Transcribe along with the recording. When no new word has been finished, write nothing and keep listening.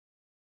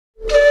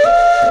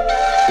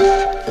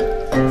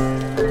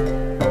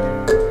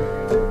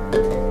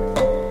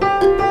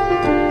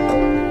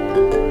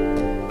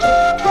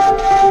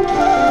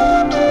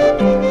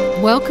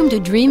to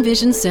Dream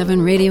Vision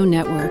 7 Radio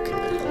Network.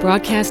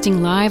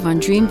 Broadcasting live on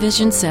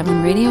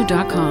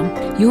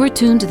DreamVision7Radio.com, you are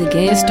tuned to the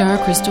Gaia Star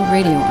Crystal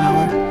Radio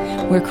Hour,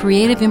 where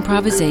creative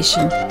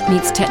improvisation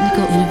meets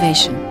technical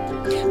innovation.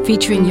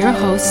 Featuring your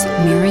hosts,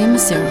 Miriam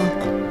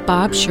Massaro,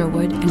 Bob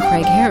Sherwood, and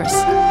Craig Harris.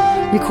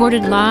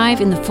 Recorded live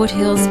in the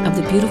foothills of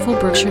the beautiful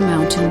Berkshire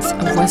Mountains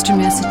of Western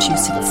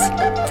Massachusetts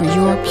for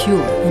your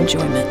pure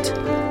enjoyment.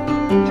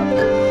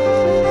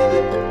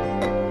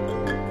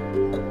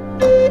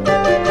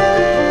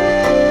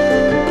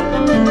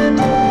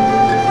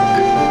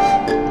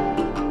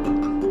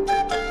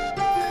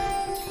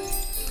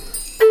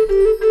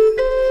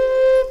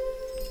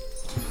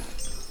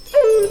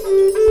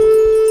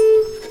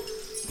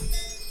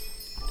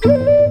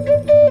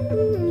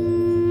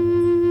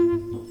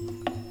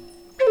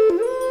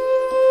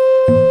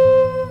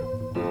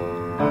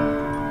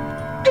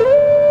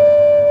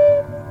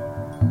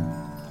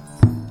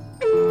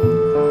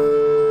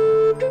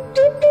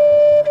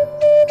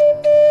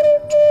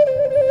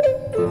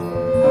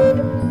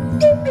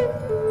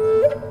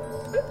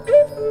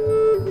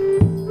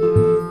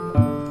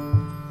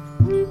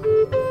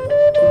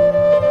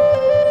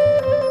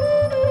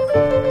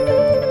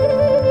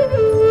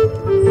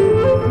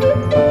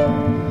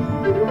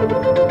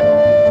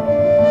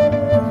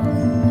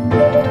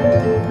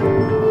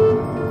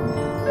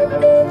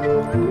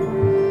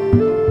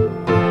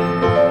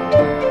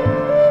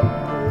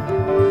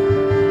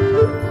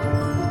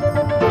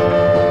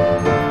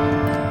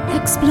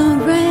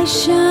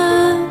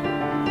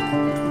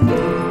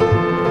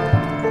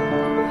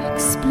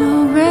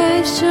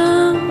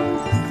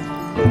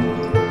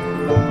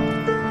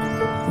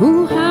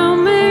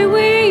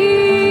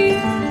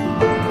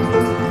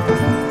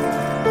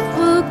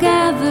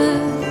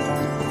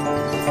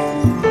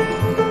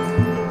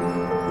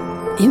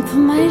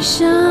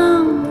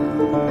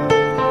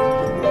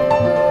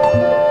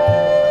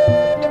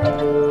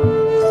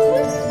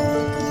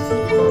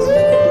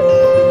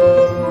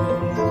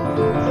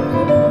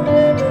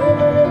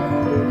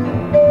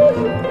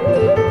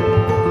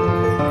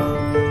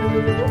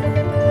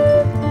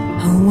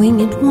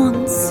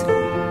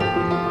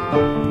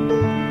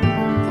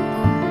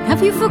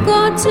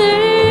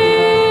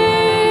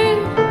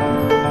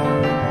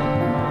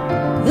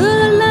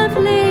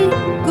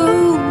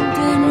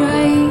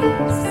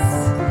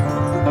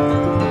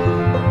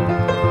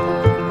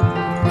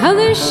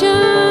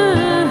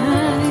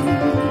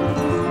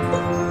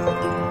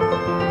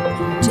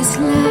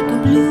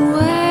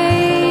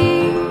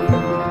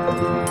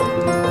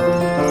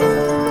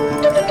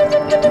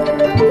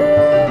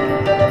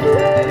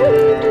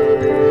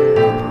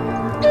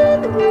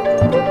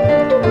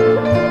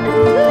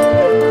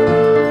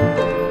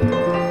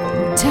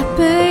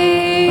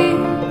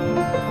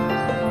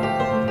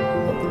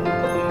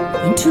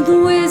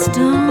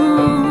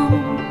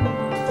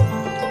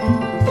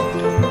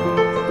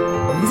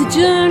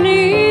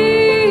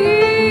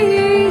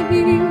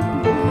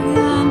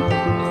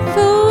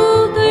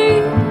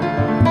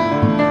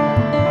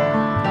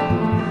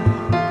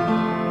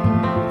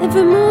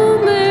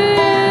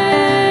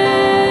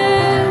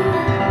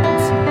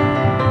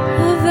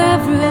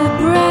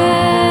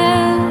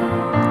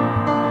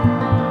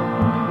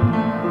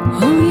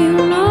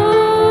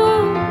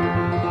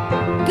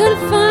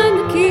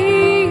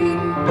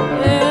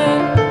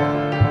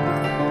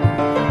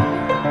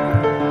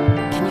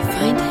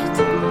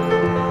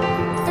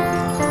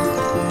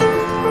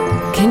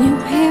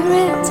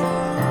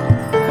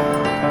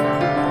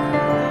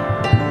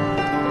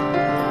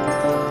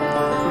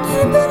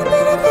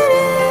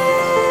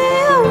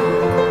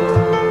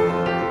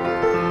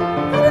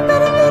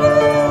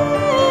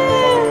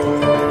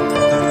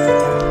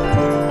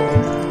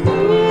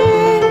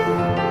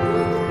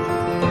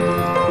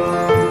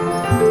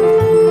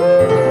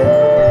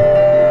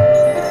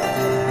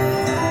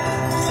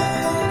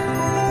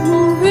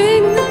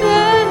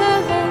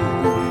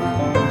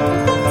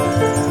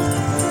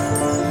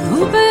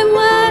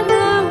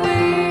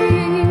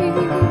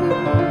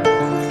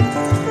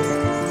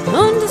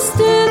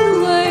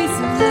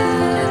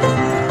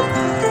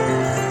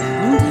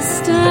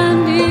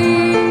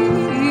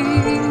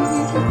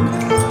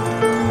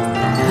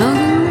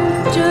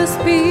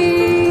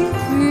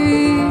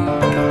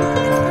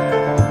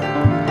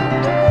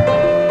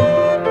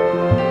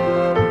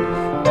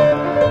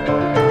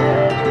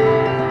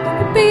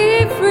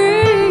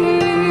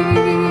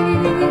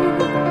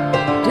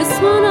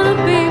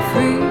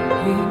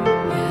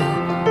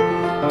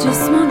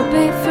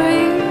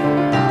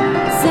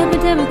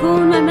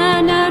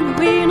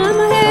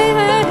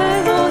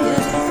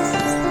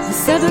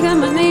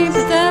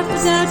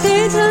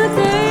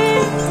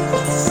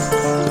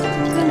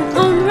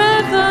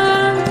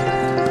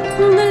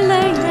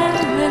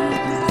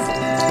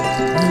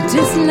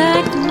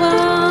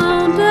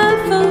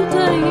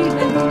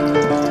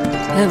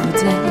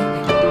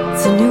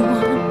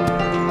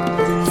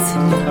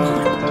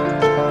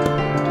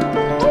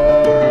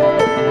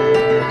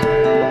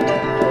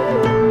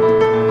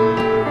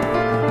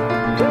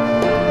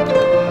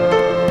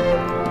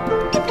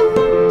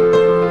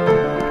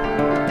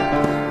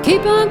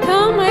 Keep on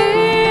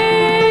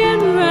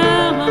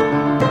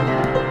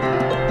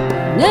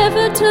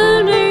never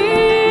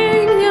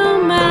turning your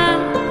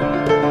mind.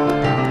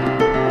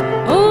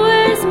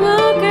 Always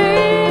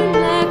walking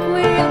like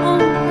we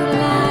own the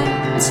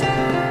light.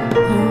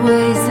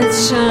 Always it's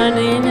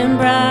shining and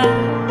bright.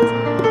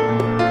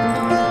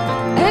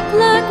 Act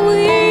like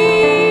we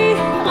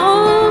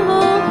own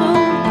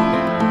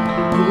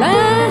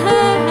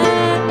light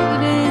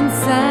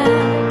inside.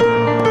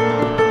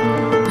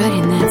 Right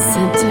in that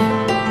center,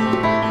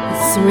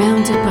 it's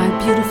surrounded by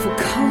beautiful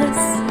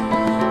colors.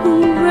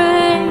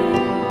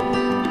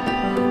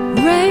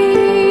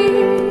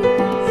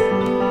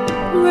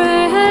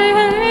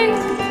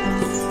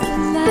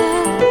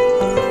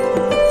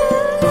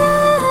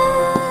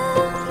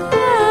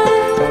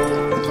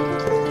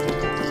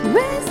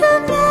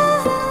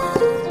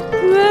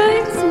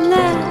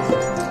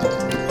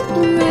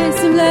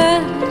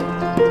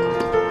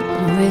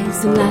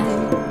 Raise the light,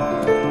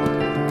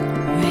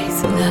 raise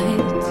the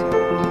light,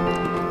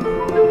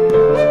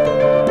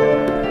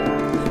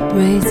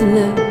 raise the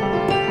light.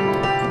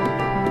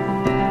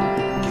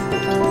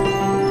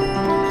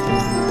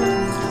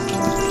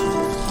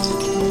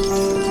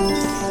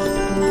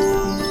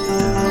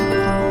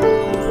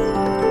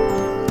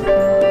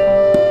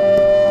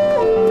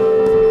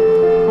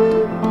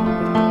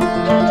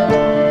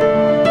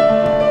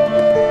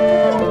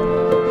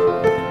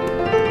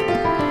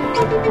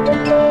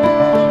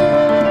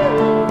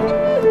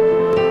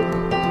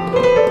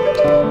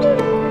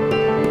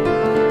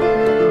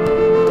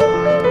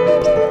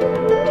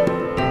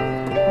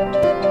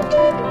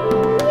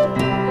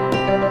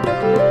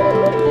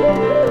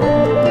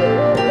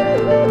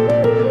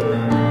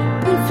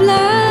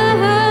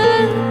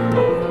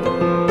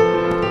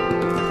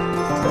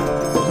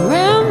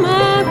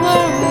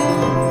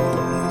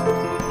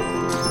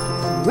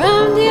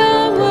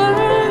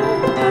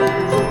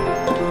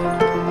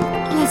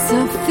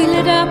 Fill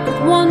it up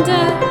with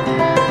wonder,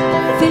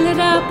 fill it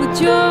up with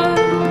joy,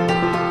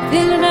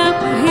 fill it up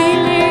with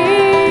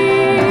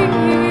healing.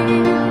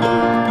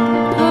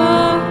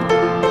 Oh,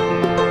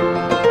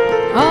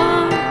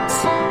 art,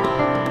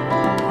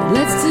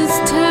 let's just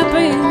tap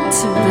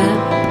into that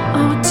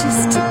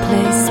artistic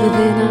place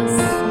within us,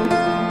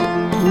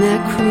 and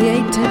that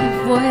creative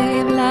way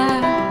of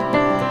life.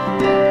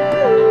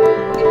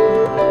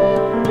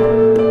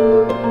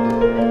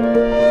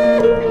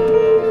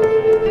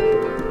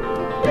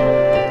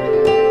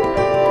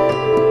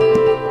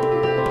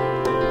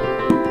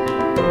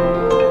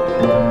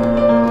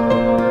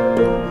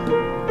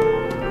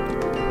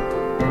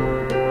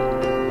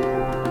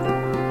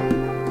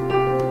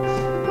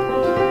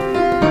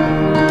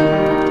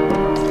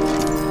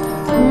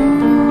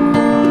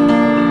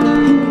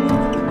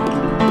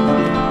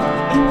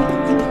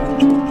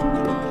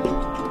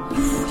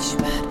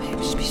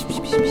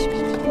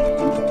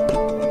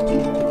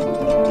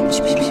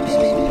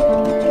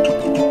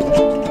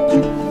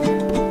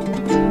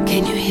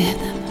 Can you hear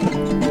them?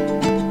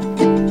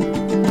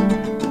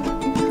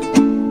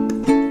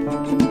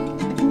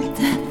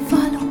 They're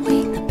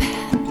following the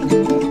path.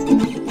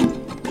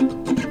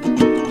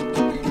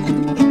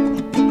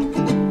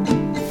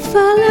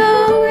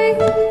 Following,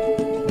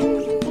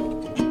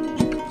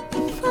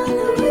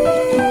 following.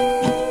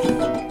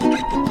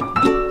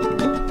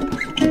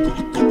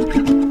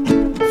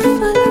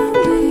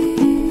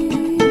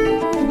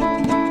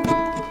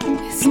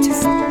 It's just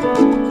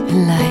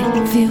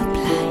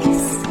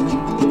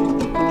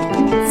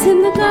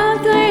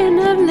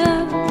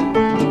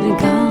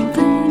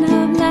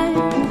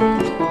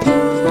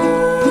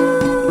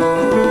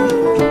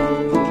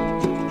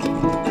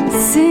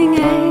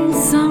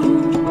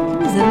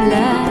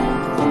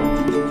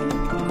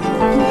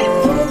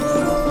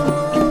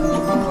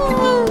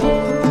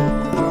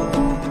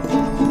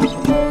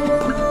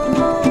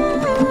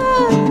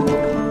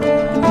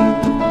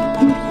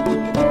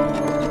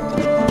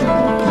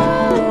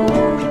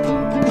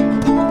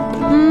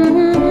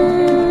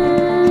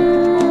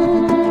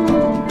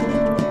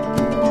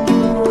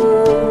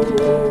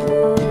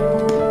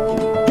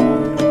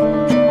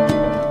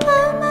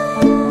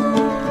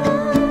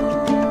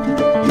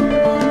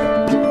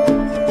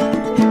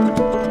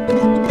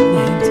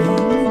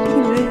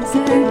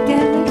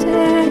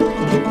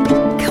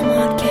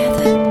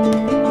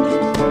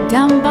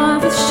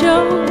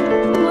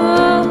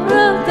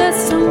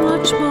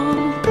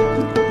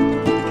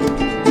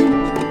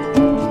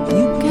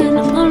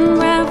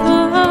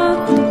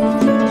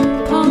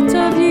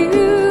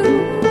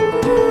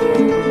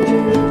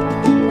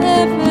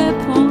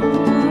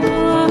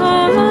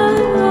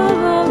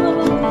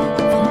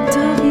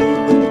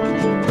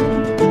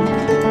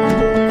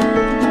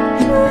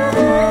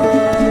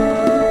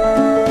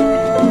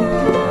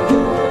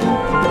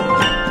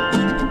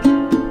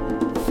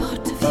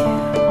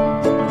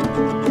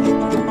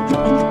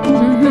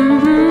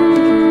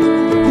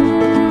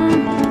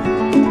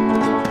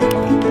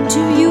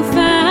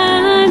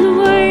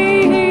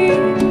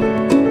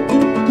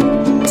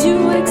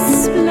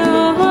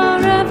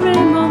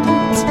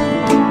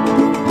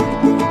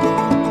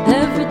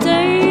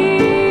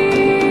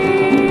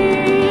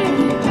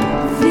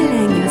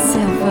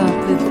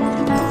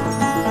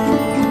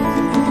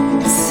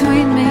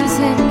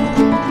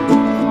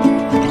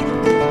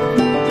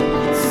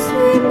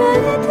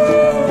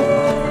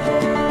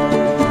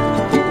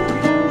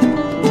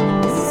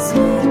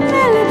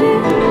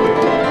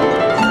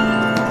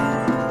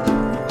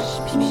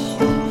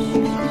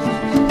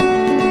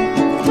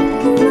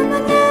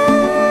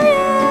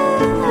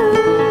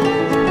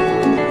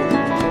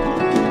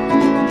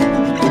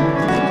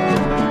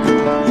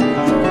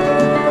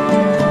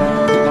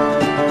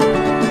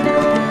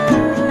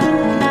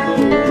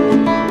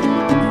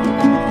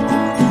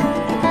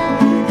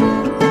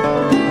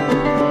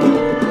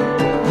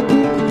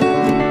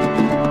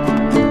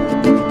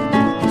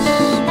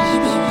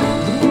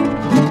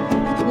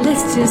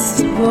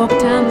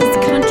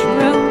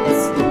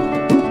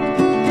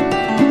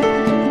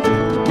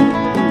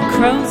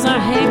crows are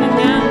hanging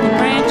down the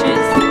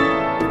branches.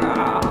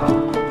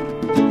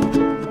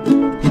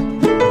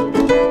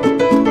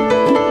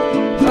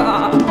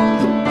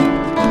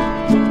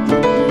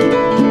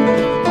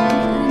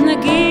 And the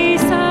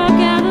geese are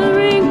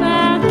gathering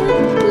by the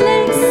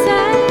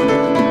lakeside.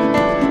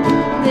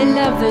 They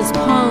love those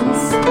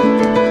ponds,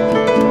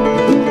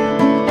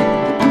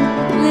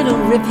 little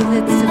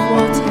rivulets of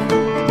water.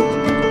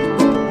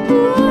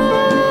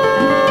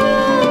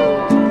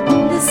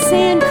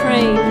 Sand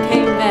crane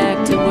came back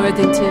to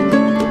Worthington.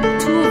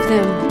 Two of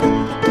them,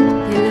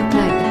 they look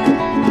like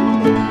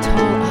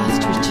tall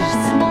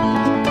ostriches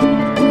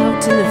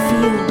out in the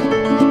field.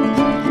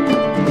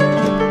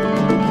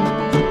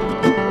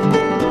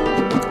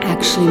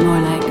 Actually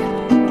more like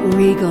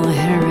regal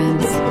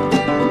herons.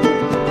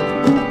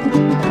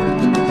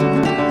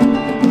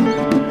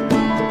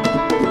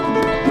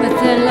 But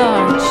they're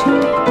large.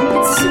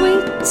 It's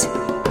sweet.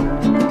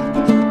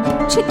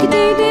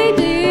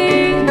 Chickadee-dee-dee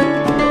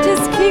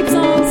keeps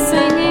on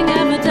singing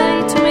every day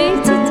to me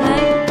today.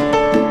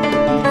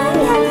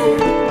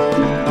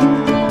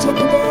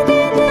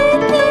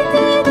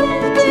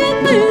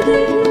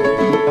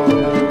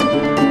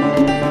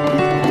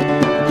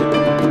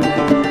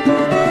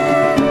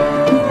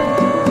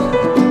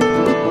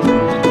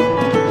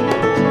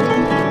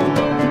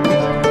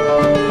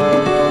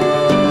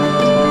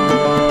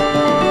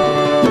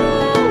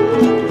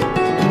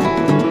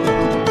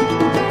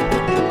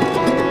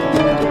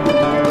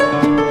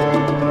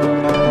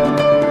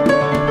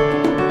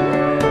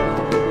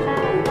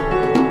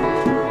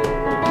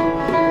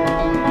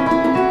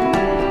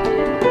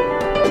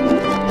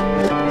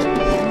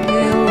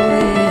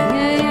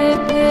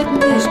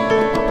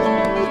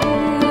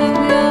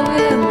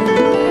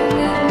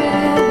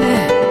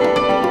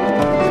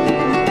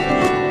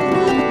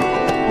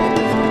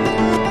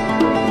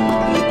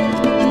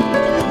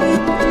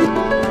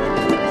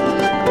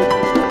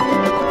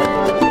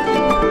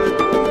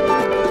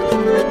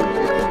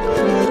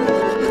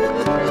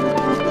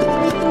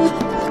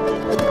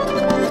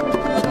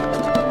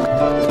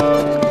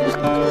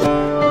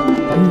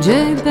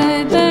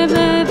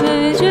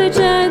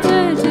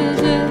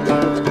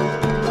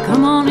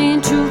 Come on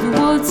into the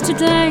woods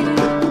today.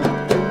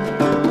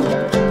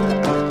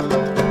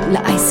 The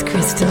ice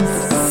crystals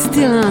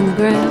still on the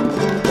ground,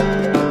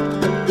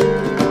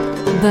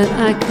 but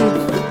I could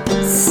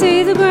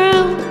see the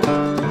ground.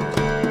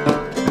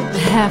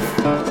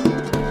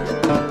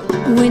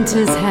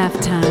 Winter's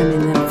halftime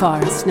in the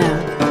forest now.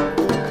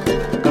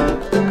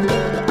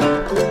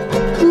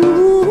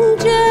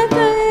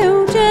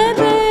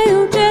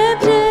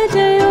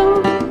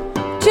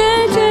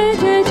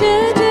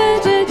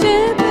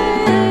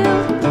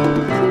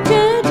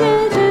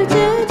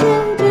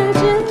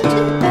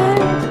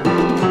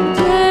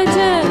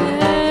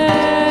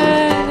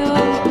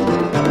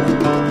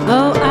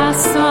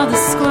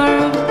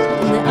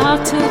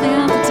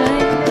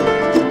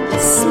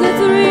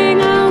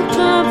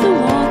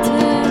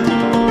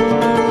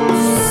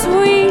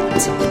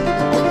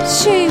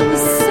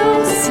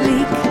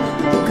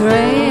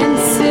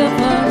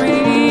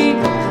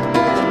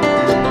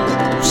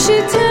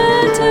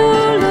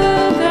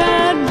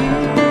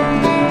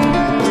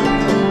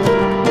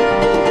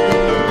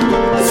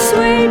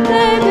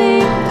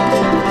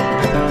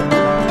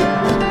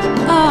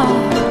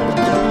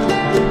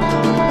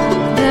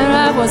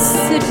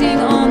 Sitting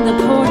on the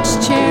porch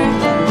chair,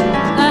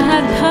 I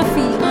had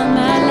coffee on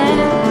my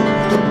lap.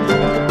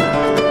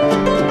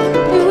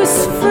 It was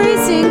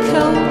freezing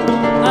cold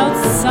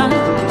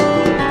outside,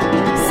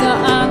 so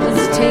I was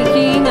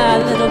taking a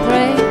little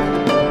break.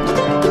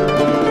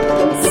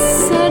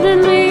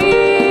 Suddenly,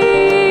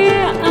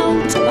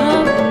 out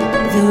of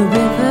the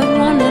river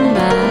running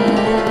by,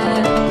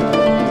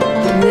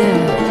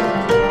 there,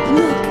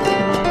 look,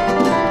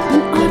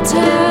 an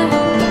otter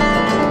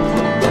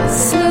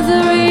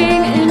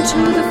slithering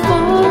into the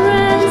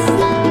forest,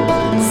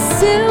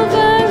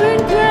 silver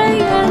and gray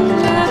and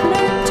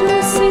lovely to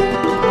see,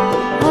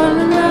 all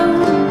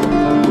alone.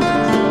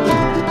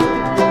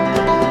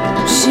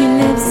 She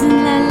lives in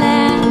the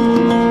land,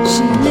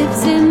 she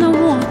lives in the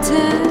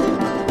water,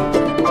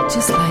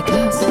 just like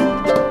us.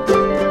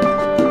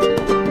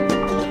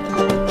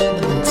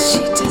 And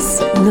she just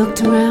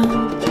looked around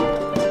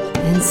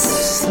and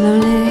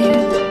slowly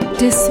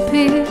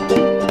disappeared.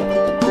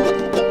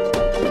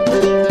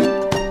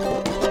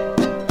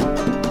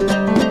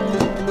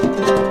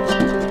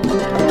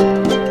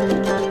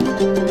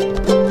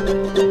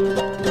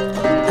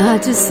 I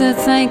just said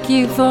thank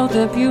you for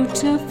the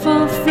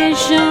beautiful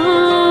vision.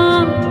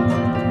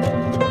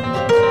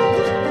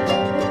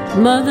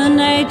 Mother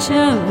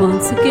Nature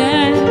once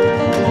again.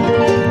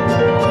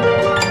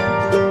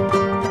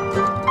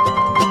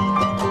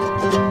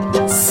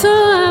 So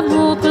I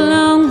walk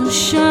along the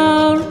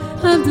shore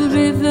of the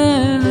river,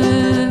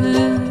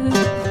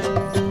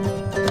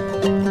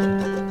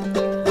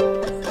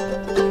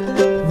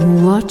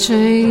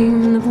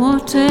 watching the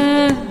water.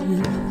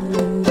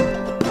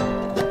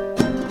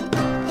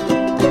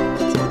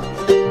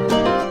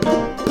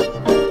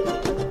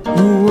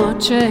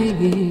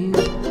 Watching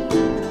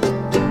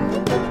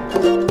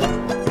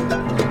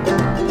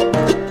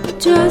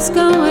just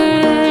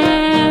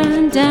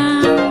going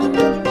down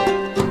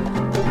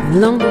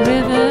along the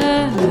river.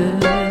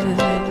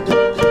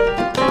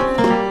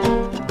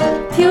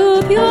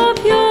 Pure, pure,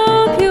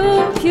 pure,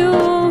 pure,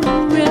 pure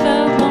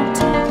river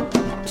water,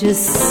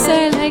 just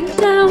sailing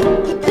down,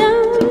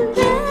 down,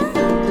 down.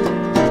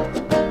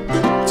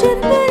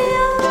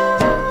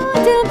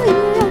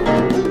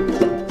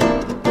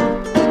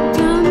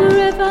 Down the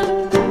river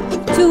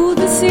to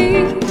the sea.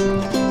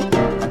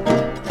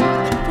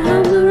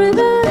 Down the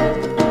river.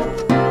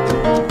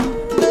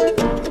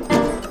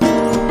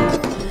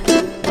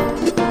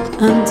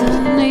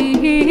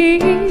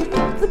 Underneath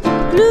the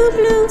blue,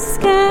 blue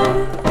sky,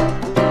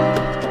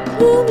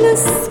 blue, blue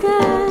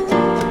sky,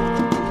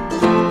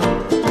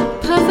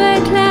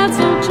 perfect clouds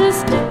are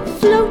just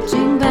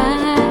floating by.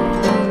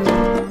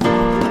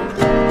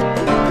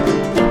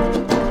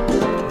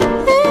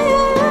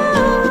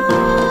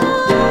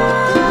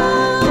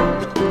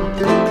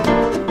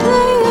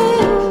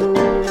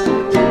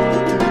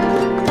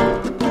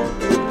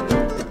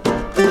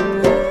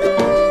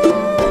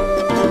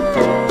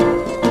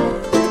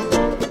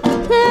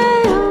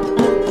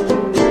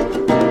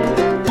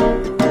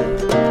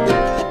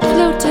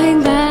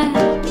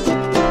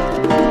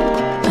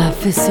 I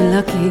feel so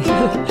lucky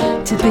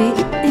to be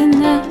in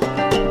the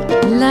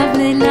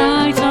lovely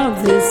light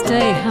of this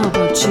day. How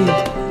about you?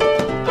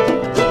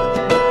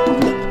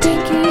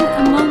 Taking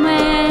a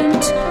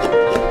moment.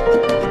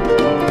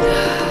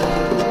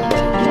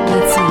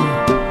 Let's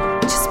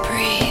just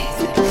breathe.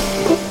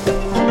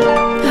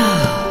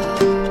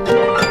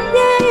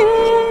 Yeah,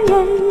 yeah,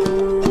 yeah.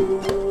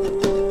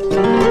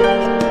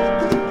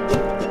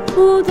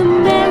 Oh, the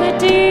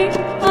melody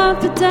of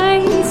the day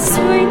is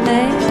sweet.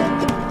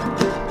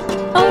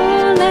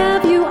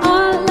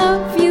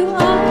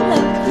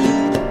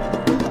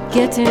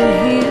 Get to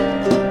hear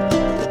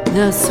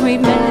the sweet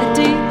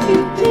melody.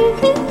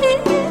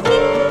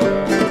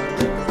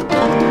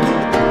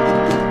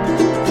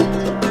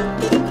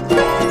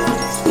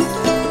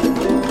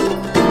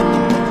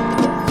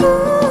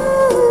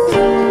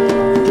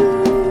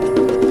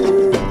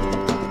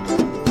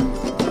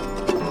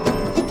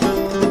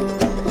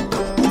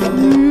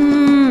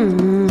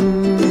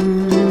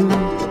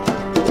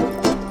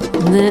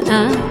 Then I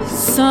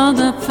saw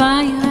the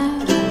fire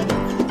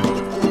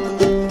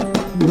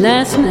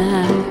last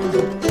night.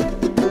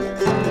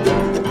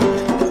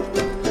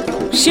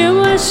 She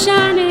was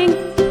shining,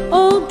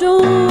 oh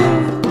dawn,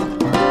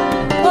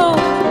 oh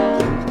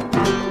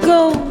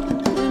gold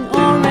and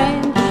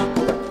orange,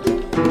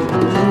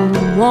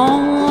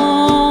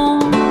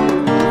 warm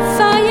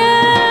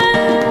fire,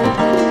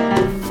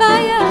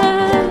 fire,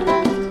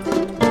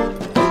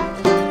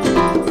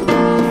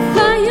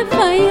 fire,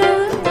 fire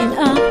in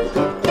our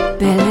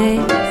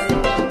bellies.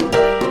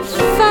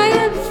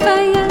 Fire,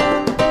 fire.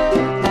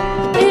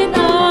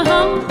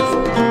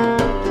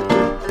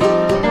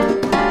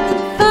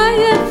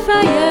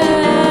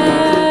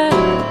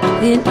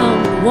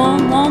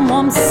 Warm, warm,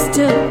 warm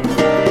still.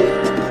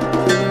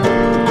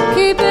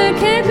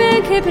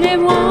 Keeping it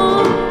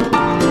warm.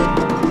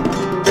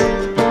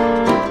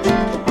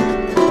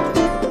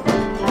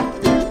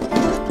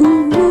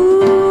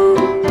 Ooh,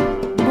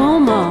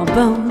 warm our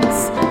bones,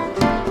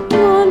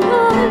 warm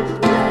our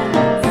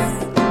hearts,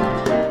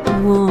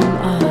 warm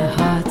our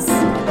hearts.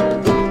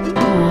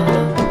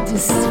 Oh,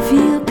 just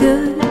feel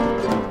good.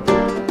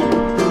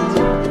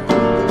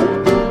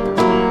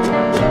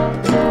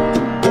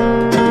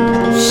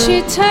 She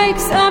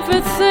takes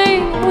everything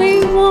we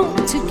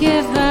want to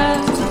give her,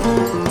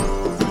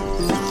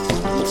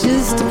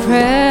 just a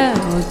prayer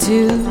or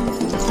two.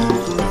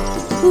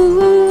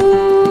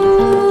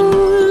 Ooh,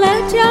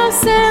 let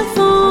yourself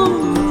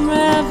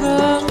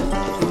unravel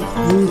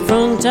in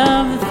front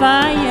of the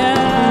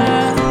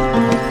fire.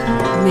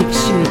 Make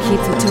sure you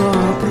keep the door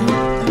open.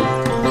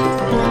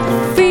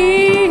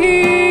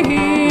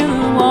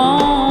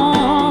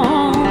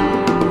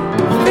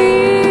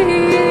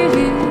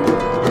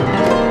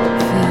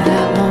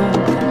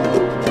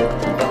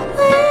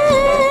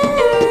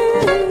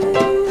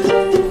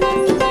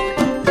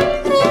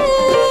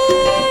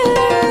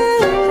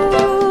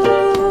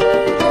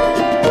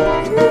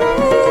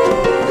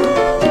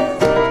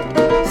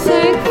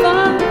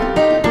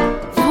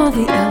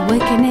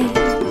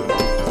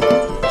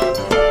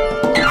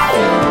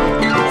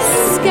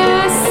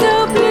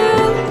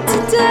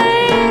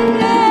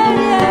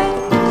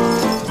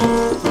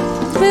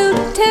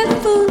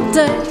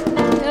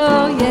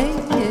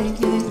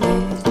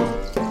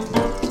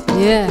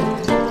 Yeah,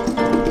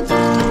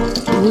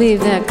 leave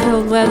that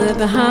cold weather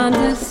behind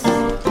us.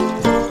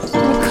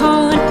 We're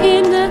calling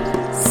in the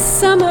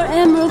summer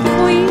emerald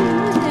queen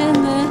and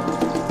the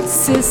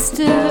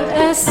sister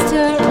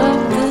Esther of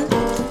the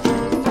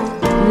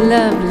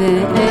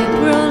lovely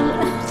April.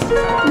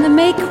 And the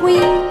May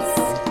queens,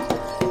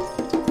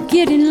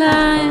 get in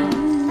line.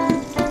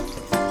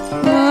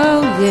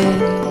 Oh yeah,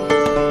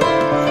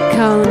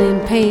 calling in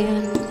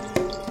Pan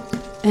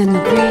and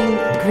the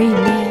green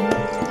man.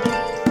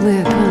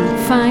 We're gonna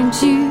find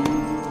you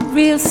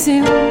real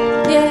soon,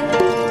 yeah,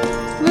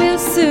 real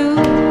soon.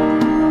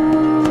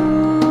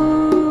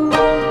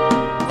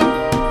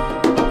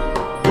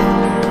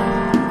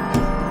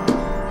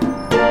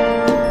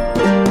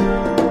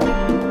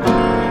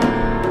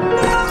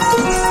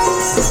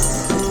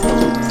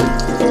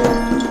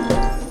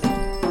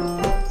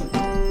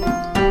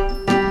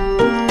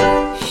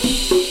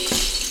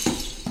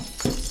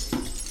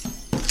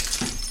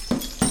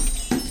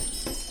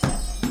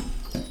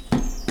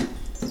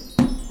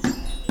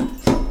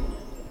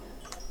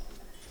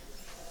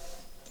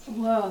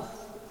 Whoa.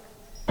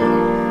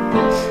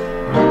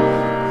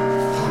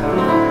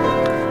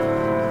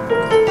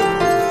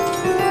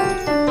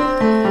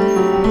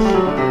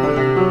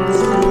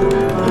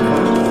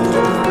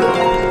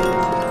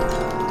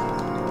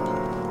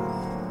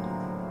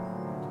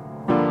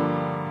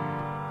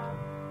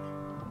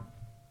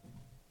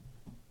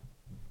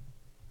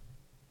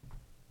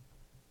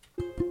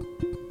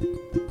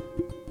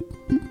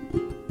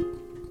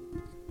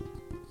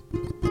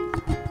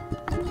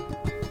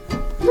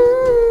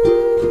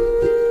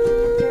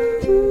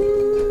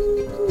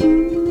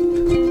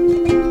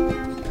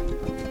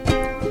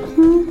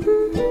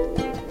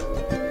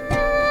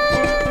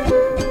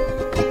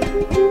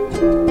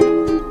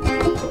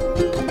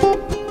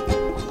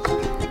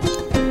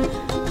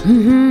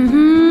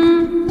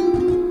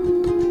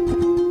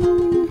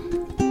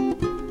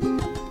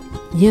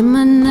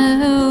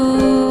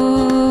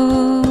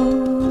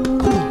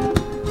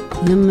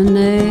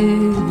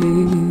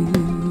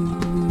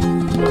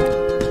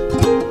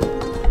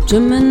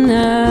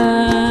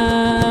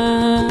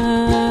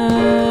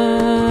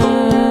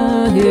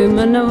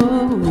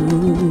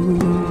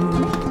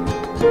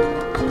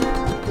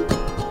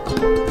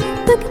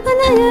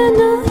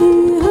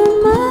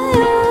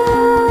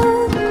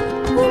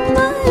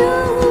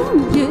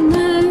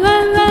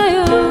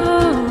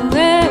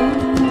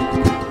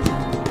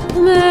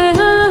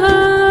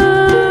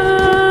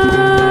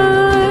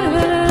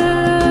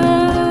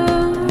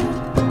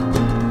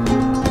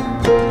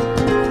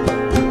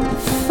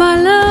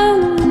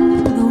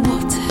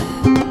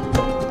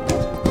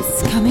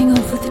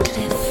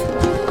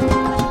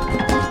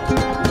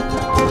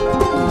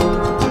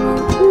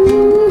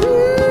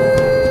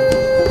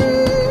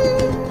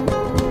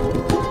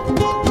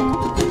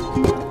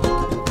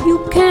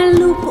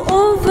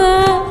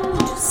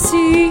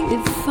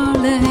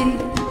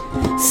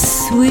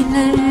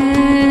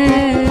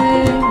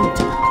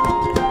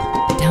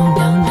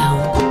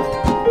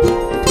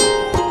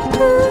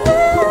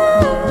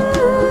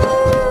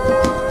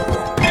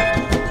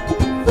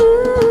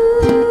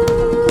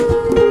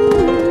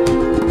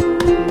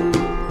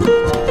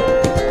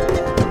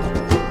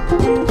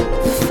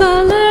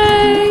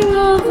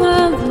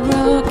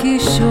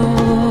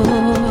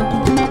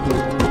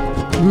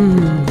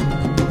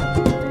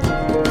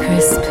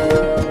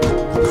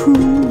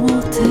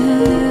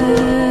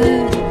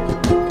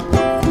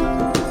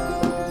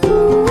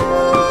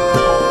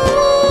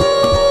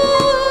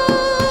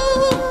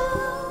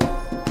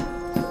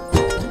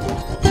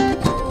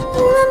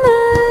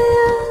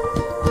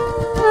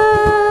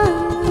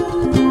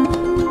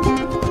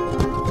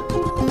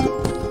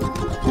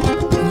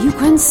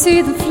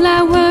 See the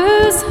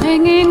flowers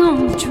hanging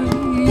on the trees,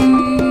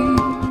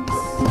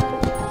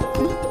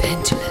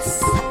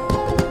 pendulous,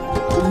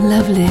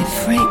 lovely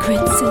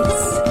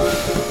fragrances,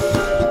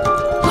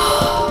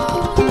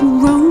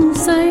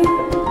 roses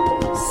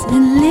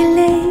and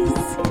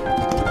lilies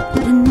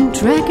and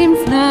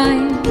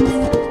dragonflies.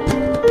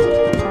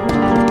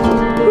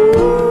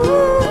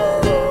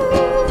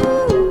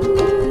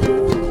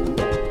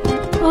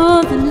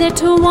 All the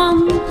little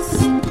ones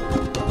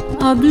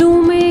are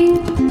blooming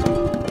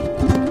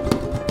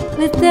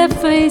with their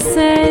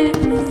faces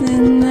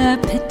in their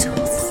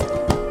petals.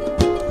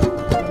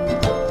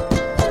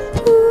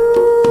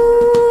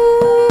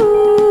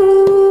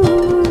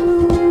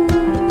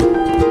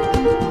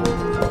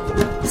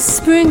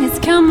 Spring is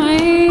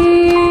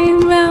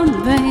coming round the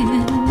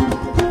bend.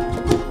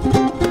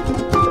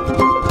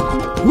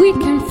 We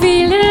can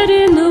feel it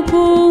in the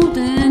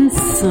golden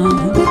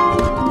sun.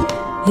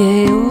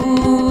 Yeah,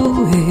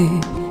 oh, yeah,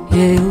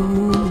 yeah, oh,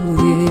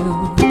 yeah,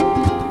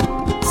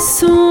 oh.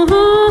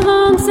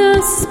 Songs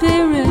of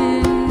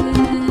spirit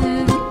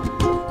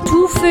to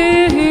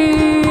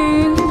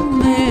feel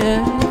me.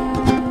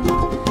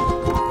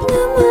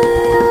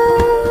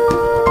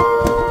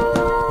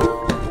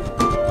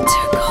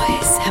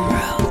 Turquoise,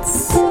 emeralds,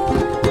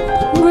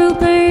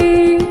 ruby,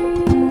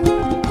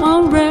 or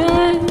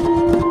red,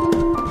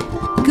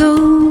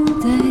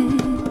 golden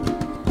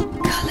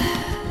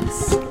colors,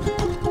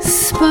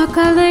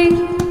 sparkling,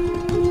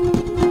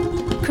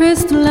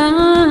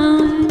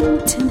 crystalline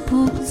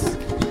temples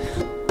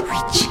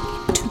reaching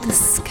into the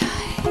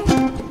sky.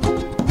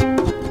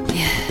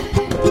 Yeah,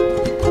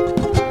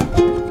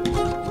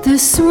 they're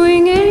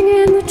swinging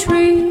in the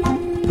tree.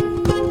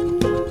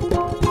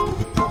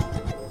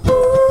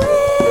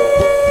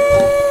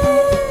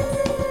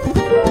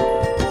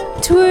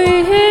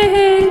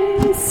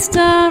 Twin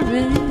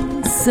starry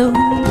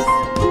souls.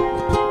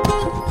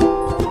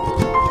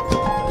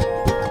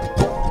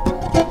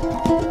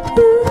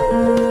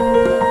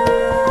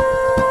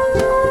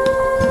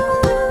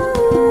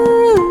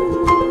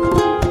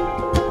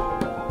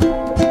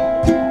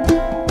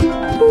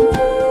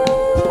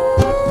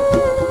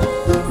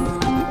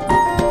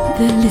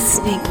 They're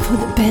listening for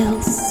the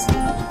bells.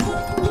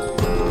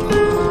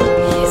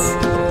 Yes,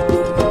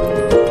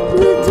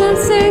 we're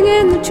dancing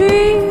in the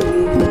tree.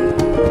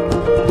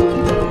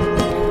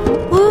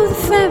 All the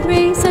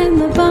fairies and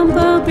the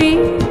bumblebee.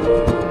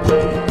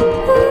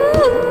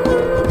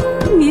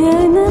 Ooh,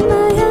 yeah, na,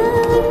 na,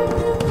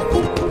 yeah.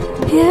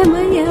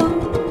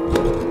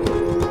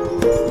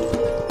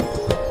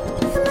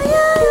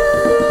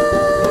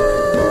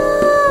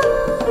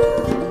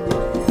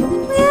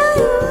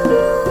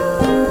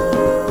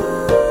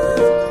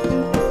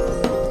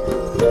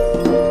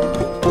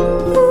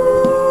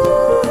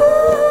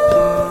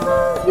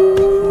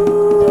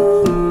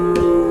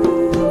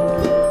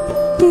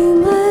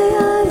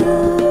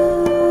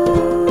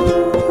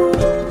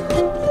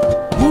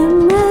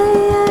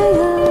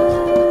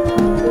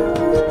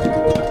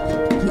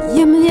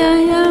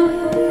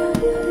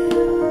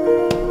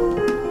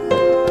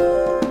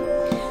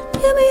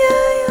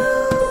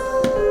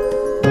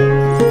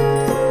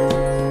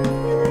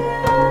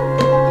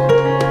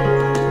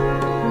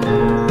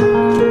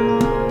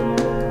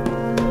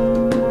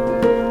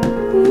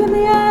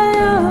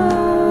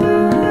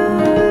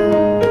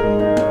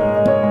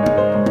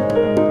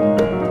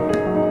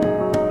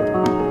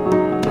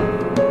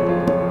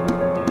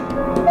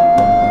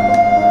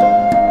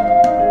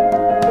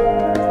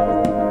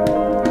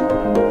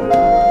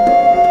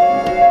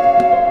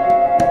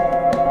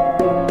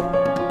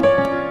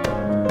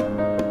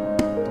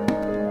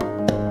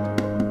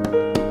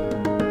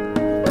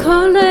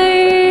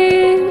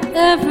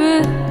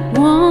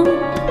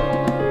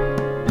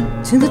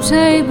 to the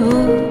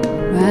table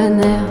right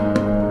now.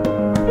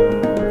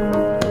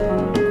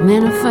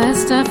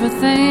 Manifest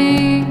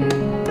everything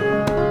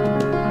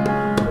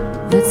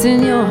that's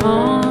in your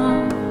heart.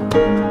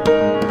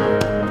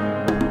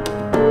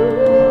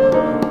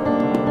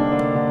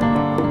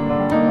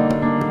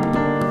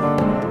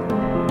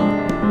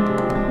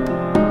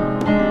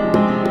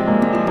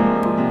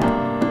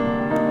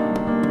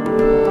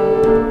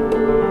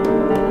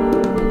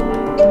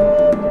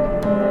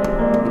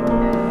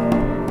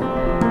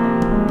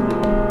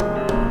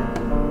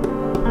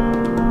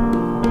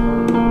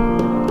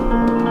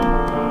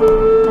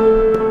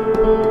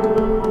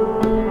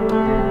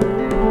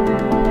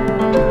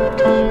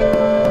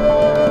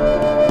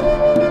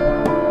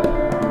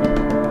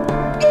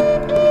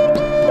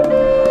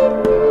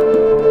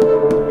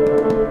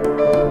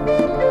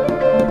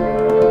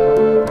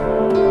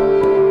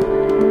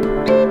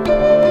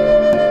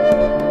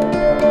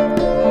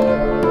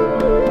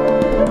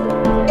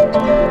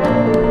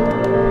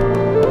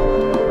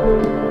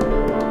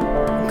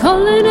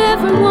 Calling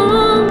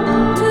everyone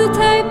to the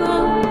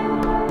table.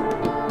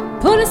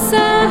 Put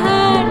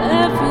aside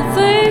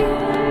everything.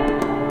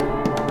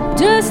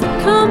 Just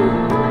come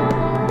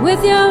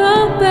with your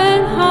open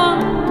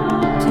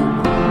heart to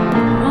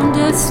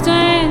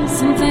understand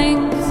some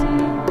things.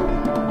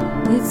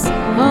 It's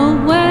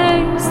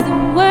always the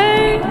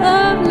way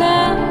of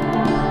love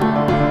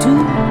to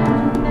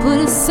put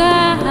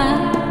aside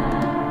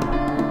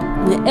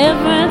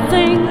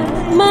everything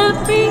that might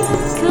be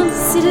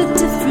considered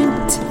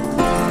different.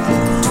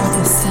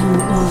 Some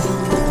are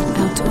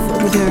out of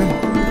order.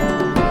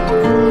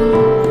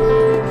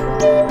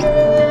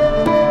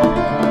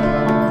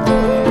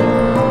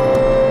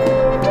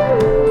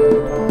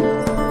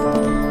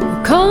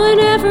 We're calling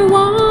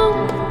everyone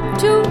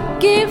to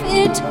give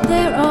it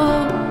their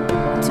all,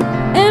 to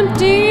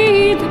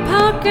empty the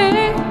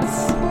pockets,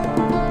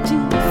 to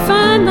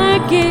find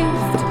that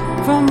gift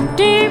from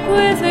deep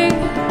within.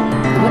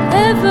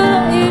 Whatever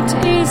it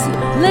is,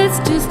 let's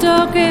just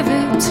all give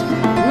it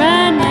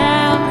right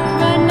now,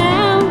 right now.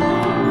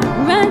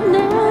 Right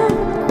now,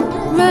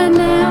 right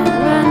now,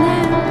 right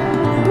now,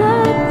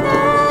 right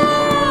now.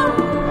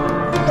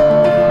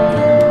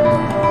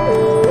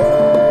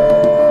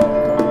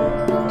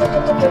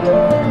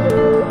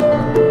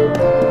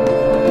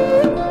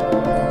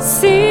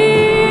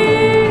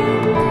 See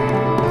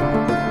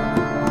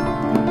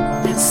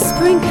that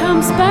spring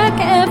comes back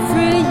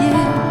every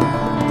year.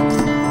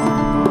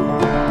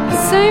 The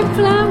same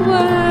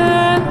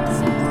flowers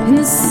in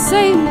the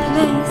same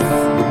place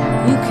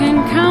you can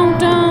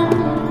count on.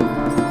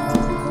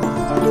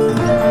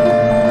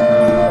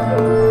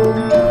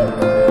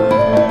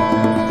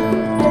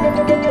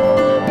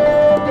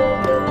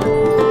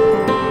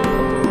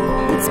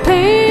 Let's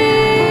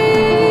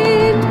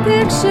paint a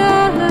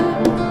picture of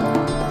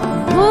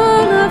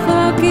all of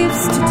our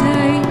gifts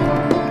today.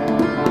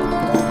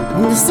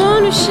 When the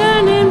sun is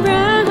shining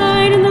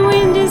bright and the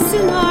wind is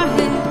in our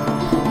hair,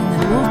 and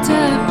the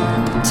water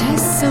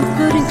tastes so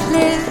good and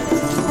clear.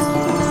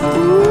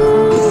 Ooh.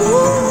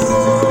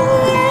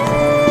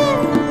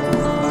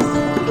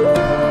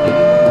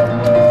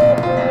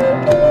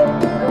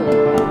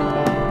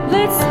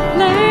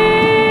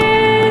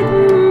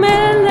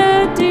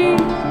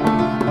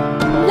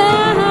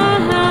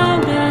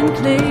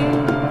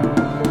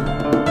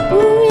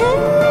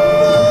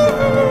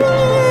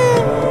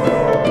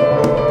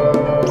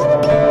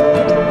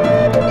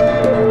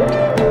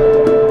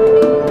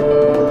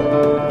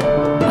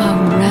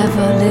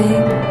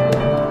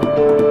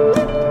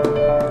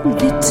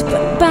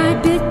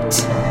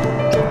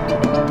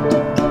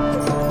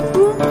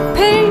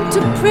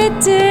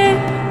 Pretty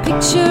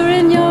picture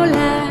in your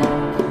life,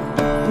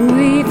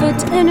 weave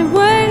it any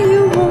way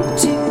you want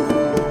to.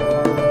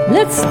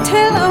 Let's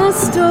tell our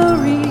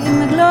story in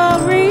the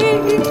glory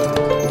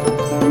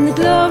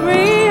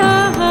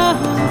of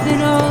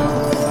it all.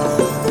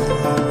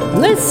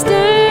 Let's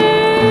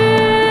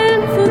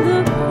stand for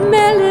the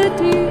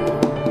melody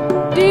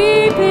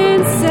deep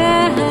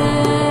inside.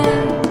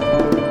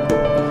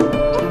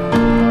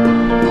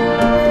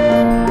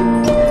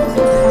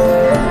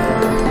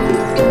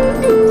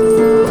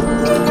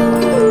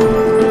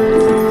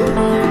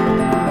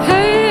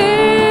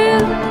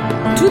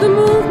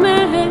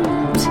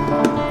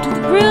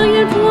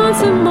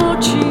 And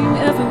marching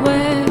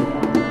everywhere.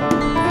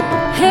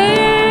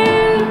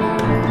 Hey,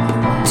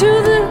 to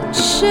the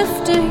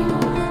shifting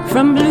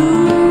from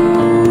blue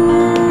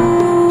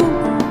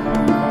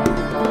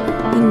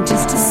in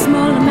just a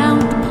small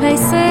amount of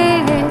places.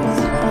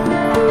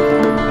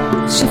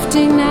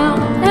 Shifting now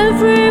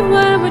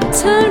everywhere we're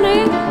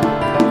turning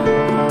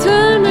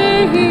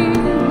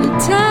the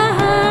tide.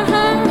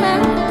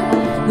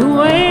 The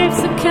waves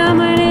are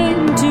coming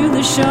into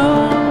the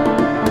shore.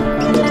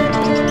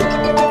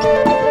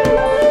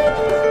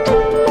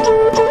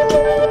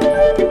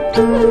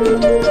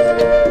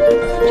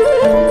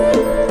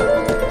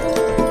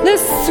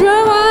 Let's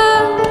throw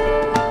out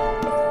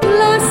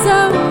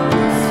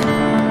lassos,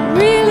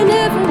 really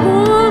never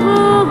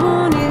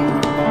wanted.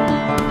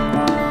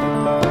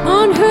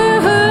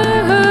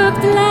 Unhook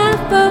the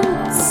life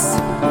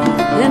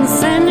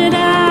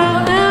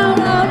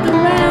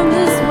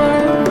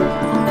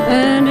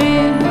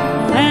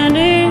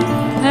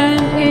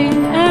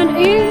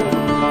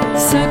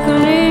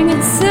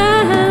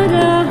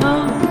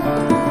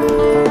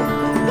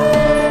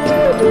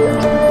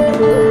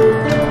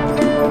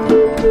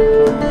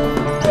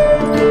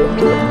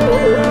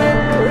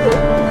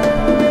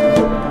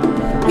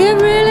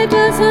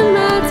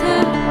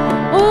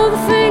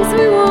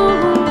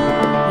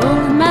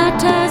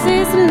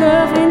the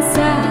love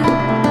inside.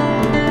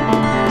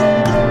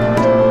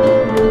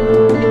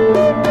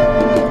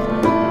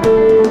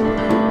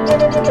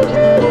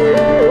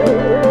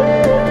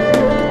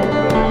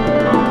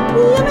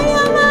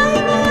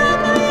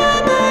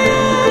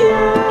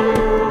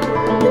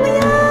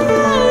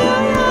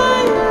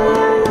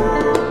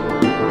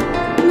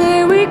 May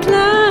we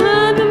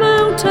climb the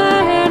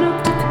mountain of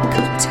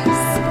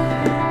difficulties.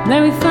 May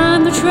we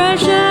find the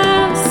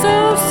treasure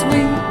so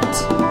sweet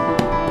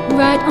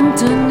right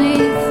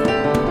underneath.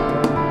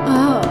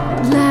 Oh,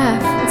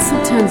 laugh.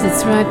 Sometimes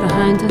it's right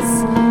behind us.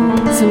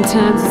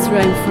 Sometimes it's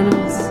right in front of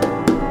us.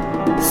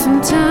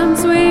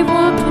 Sometimes we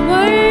walk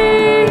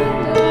away.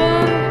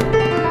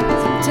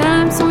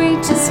 Sometimes we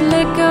just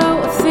let go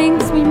of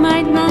things we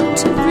might not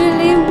have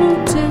really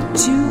wanted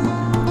to.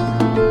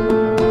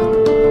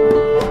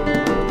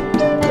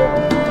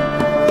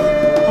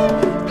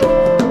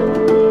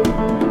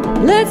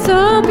 Let's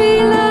all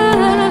be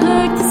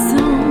like the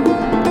sun,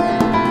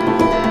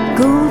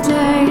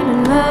 golden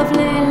and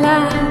lovely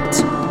light,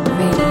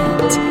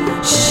 radiant,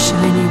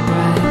 shining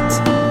bright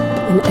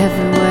in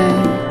every way.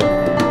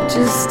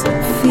 Just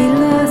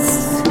feel us,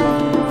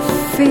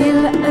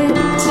 feel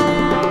it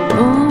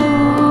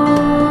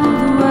all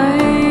the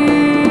way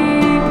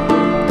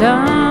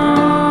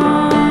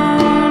down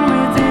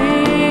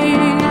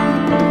within.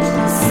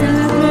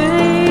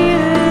 Celebrate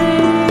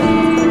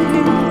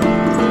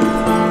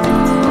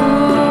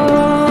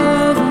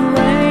all the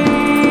way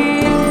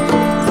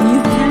you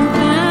can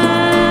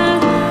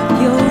find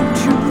your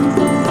truth.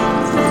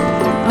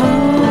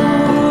 All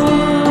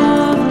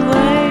the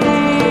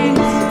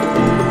ways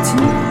to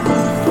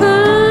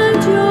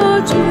find your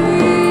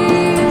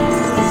dreams,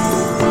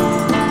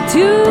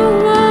 to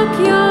walk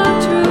your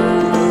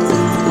truth,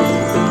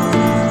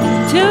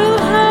 to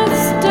hold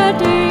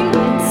steady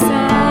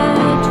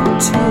inside your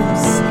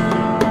toes,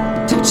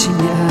 touching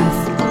the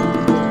earth.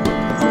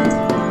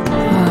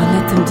 Oh,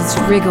 let them just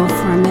wriggle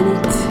for a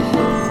minute.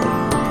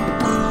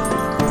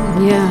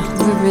 Yeah,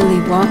 we're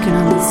really walking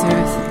on this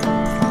earth.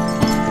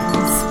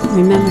 Let's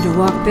remember to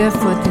walk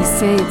barefoot. They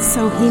say it's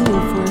so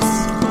healing for us.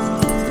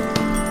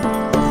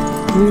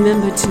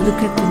 Remember to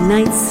look at the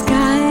night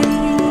sky,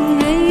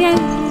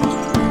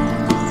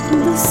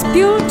 this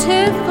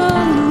beautiful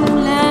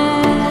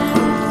moonlight,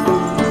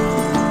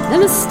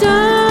 and the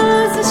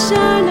stars are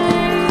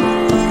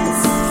shining,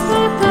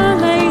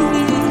 sparkling.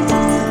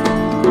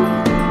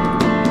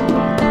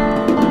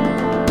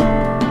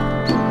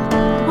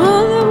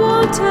 All the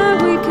water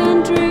we can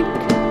drink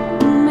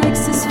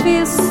makes us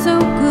feel so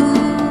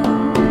good,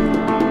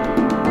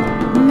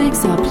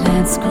 makes our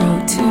plants grow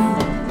too.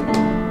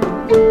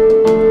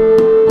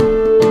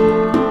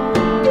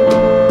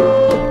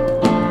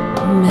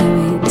 May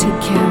we take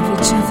care of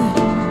each other,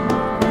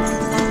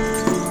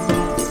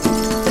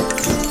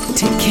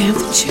 take care of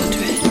the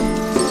children,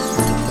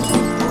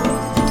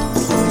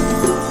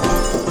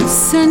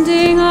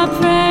 sending our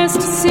prayers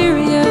to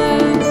Syria,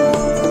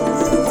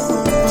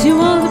 to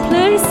all the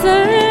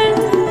places,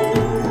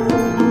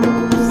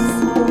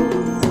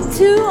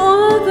 to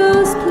all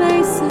those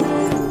places,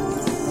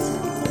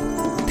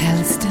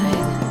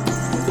 Palestine,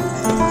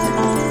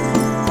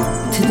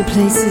 to the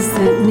places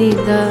that need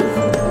love.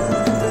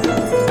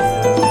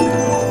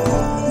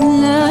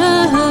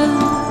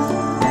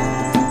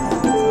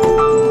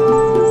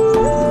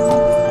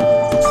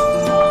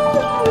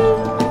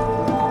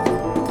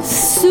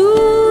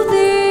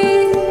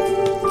 Soothing,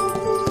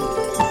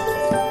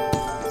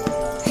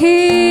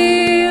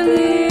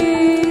 healing,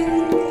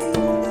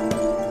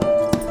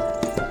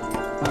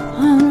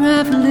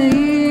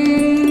 unraveling,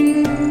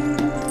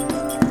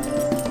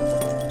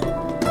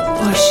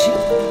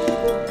 worship,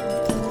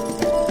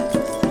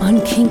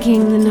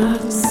 unkinking the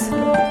knots.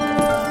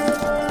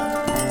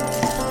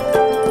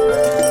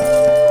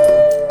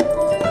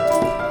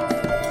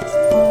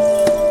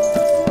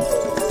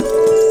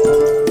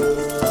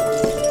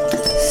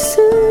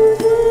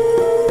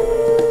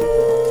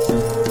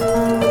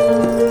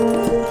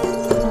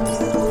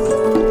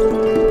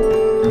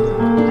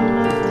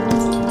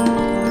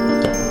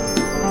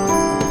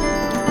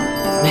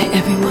 May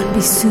everyone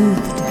be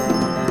soothed.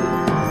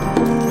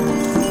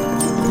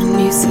 And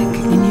music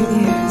in your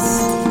ears.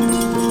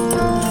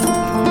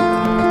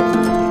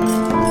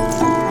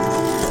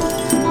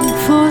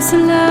 Force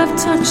of love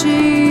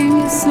touching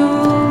your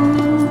soul,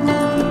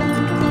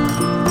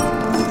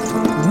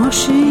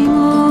 washing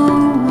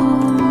over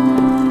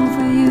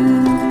you.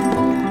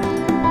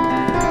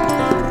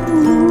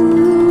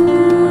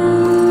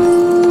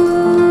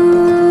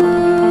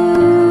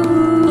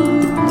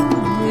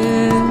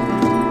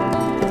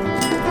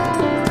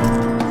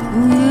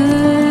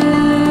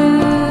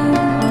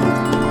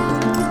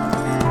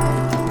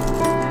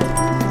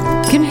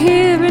 Can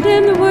hear it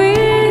in the wind.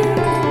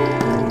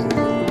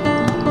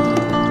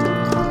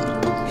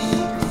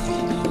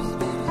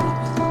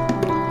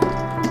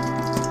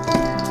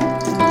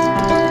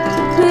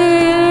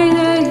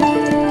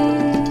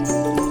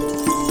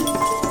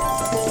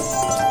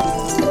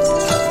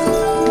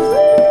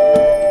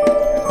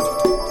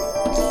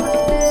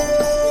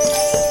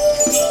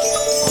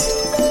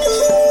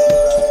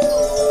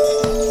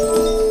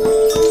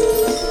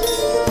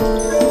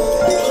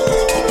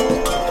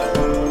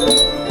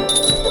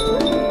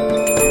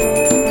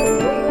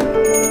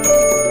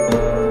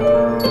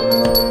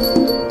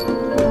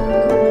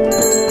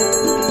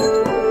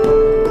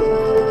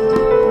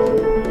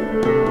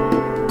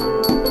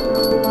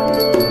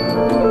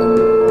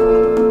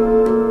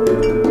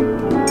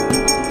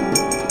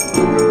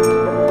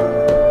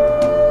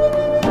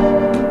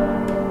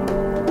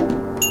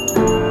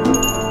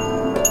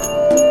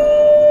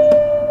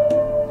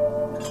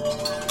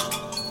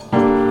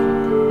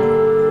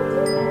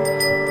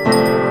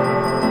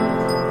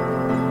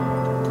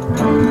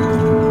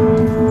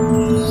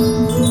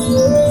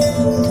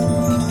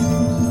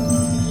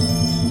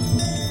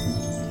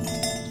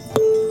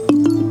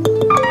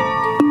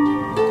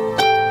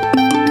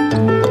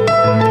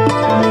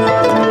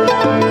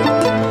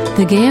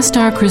 The Gaia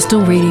Star Crystal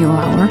Radio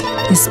Hour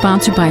is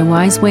sponsored by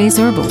Wise Ways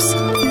Herbals,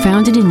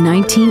 founded in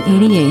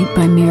 1988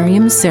 by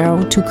Miriam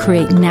Massaro to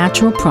create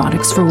natural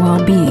products for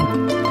well-being.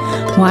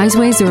 Wise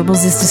Ways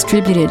Herbals is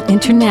distributed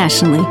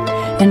internationally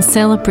and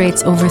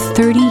celebrates over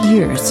 30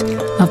 years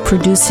of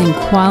producing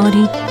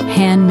quality,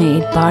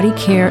 handmade body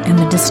care and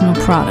medicinal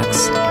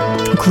products,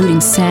 including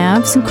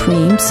salves and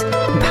creams,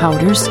 and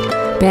powders,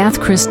 bath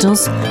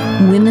crystals,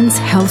 women's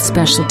health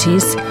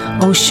specialties,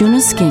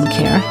 Oshuna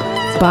skincare,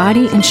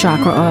 body and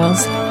chakra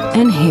oils,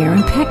 and hair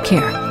and pet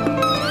care.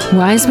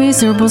 Wise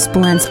Ways Herbals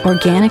blends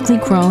organically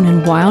grown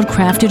and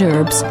wild-crafted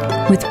herbs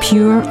with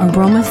pure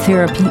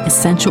aromatherapy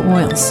essential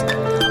oils,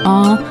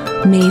 all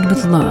made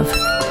with love.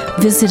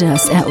 Visit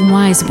us at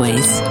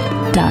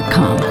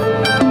wiseways.com.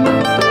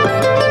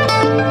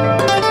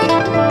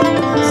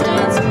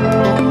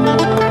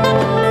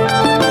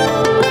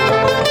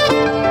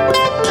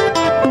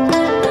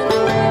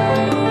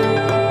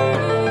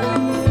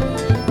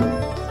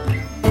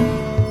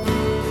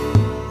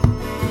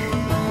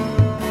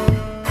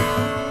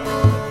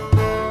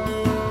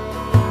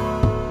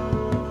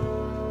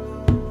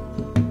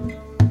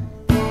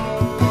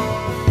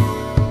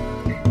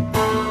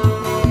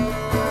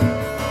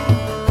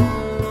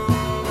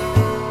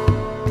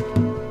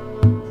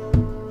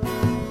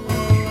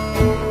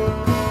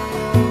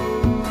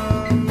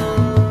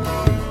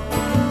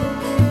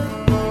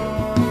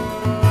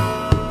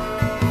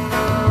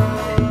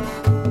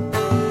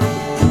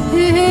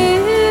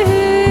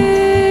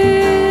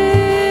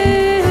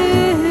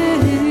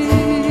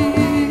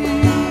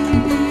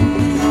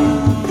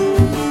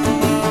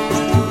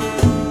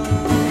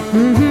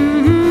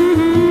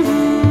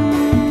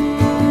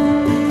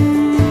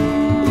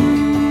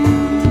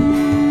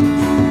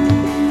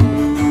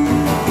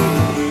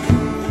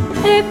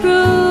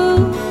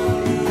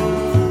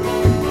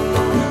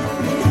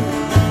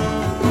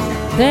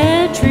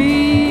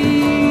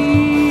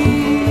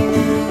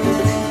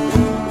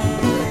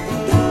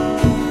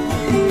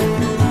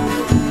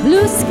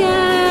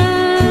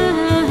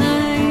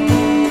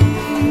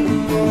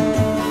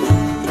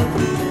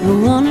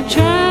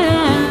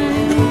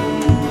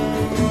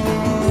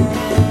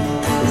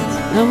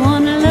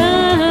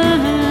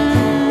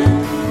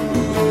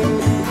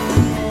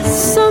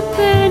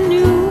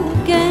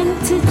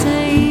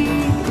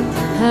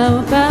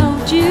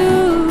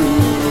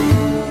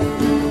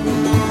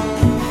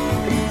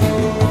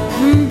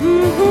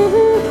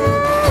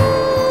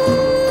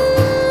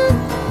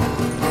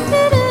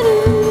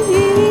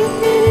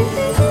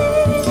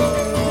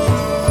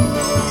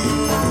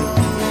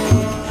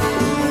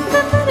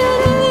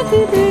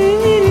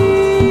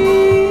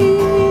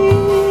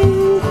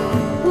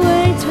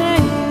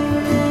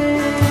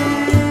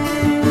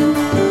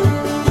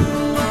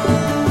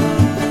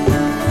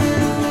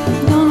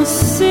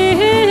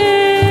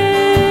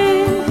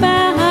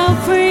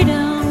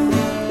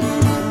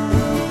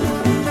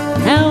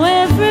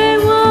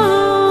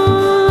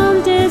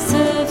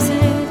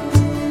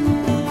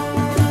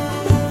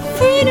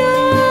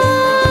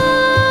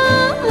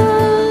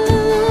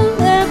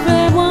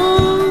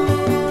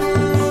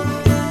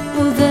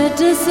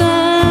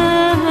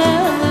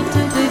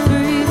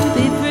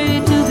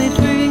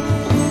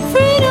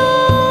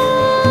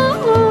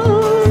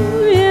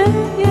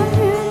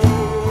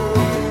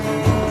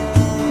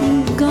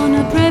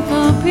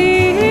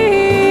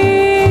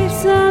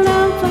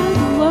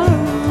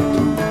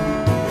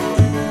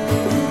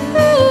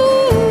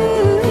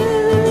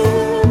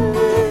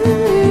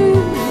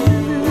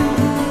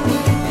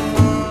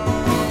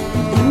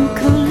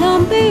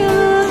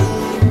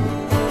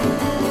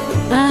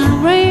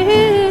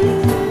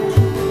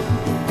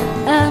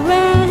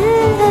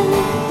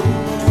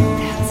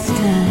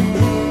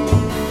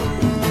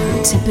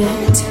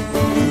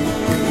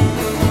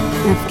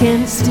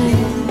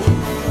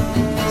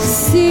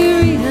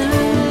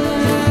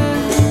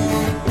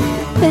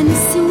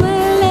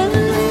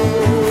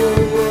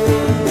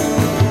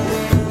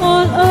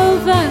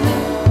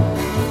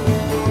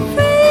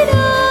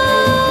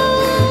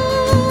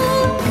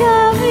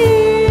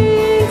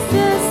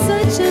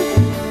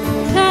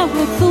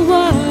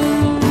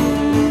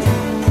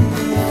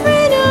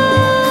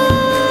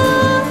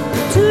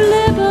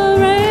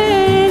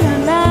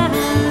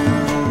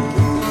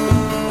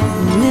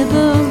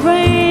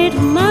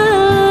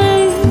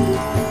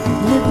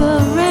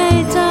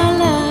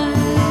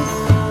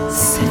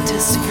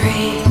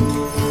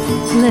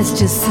 Let's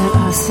just set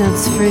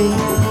ourselves free.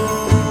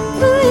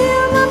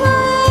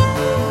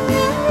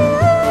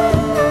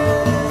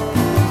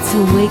 To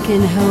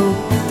awaken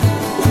hope,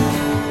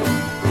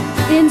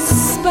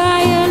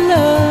 inspire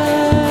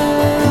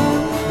love.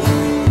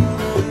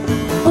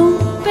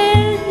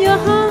 Open your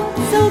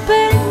hearts,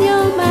 open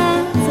your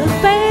minds,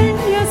 open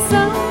your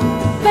soul,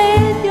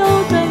 open your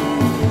brain,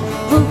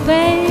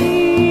 open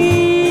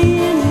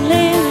a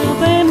little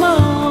bit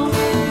more.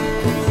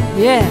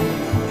 Yeah.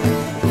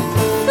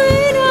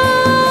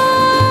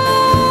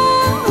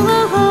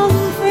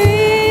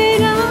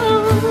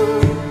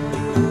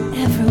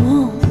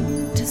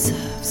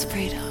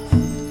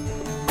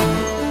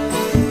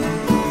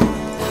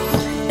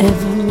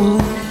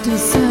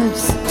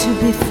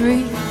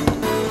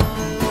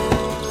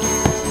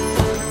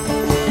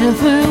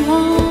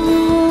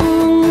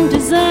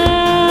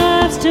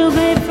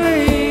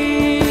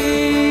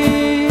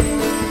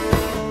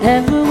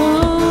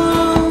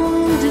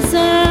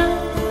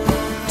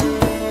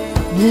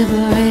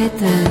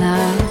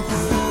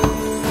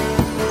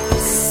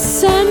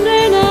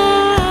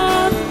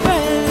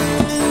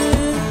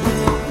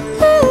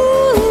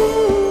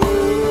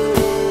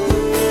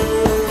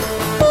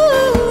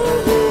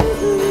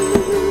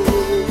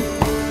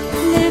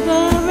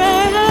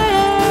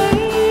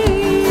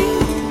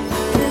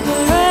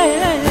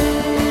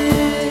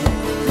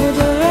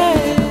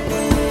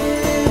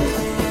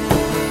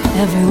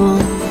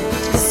 Everyone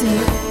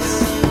deserves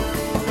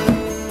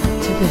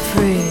to be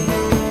free.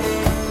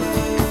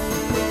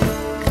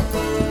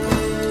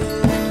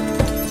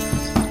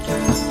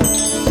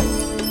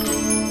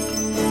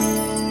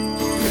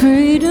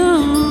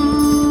 Freedom.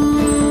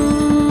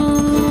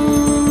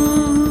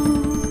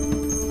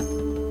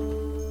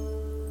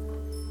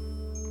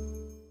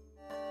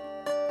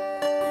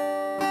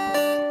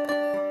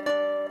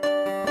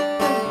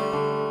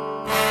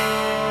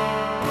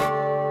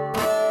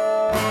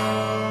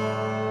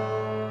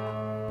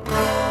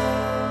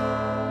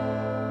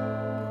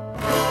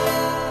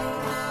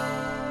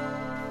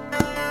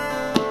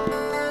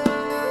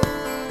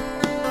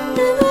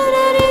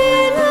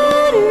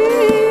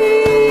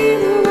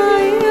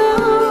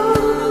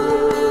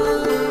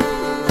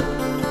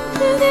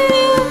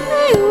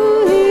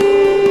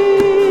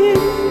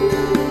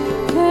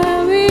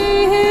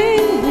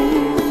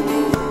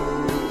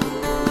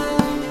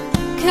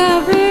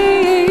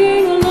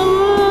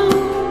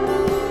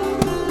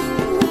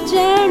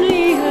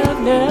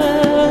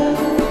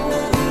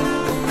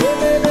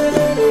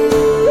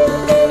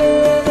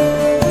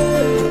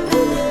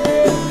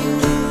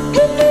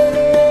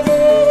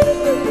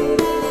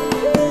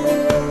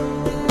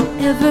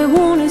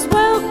 Everyone is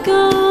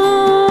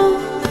welcome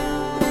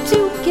to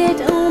get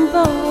on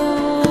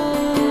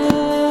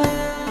board,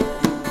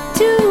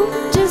 to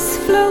just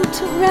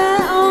float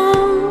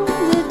around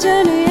the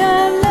journey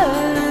of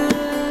love.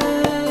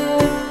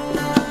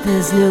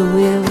 There's no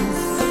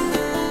wheels,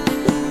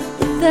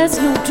 there's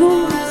no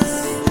doors,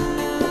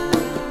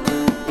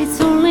 it's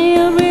only a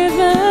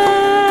river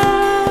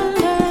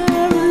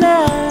of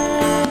love,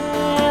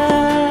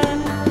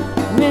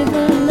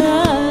 river of love.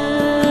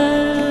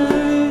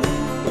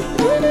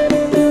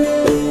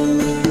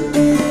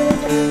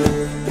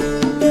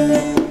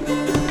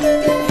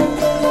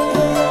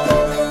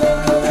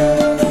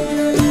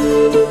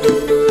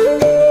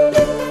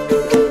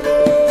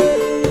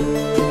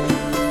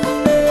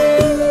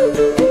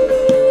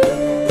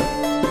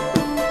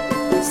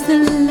 The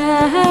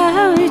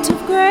light of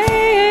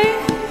gray,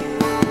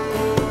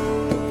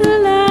 the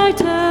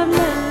light of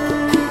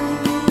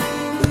light,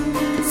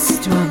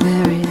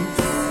 strawberries,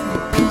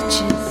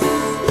 peaches,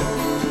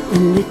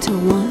 and little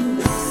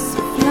ones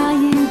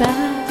flying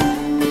by,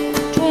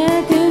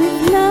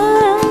 dragonfly,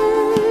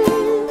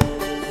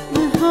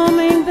 the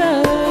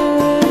hummingbird.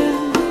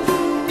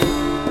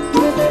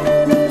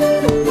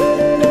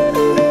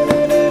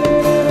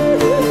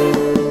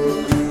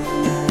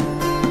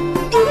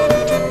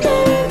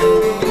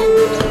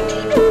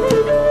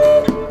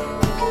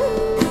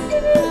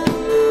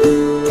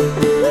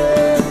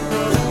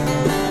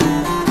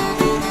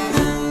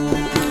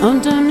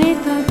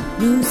 Underneath the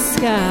blue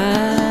sky,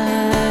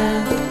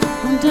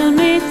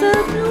 underneath the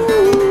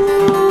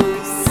blue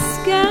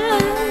sky,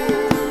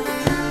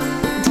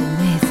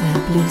 underneath the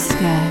blue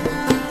sky,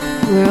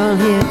 we're all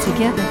here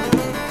together,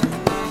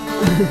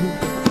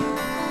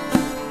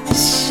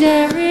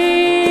 sharing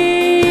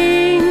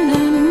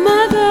the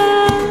Mother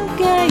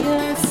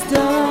Gaia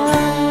star.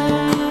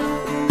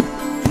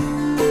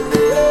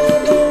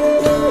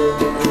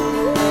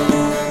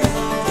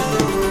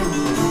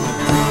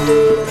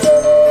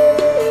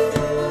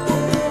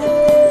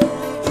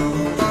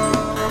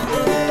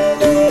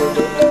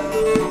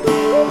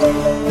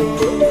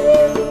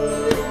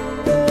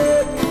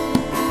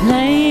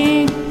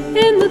 Playing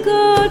in the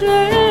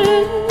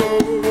garden,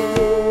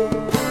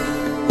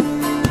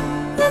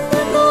 in the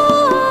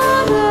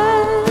garden.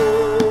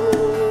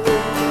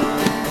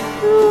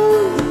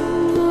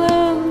 Ooh,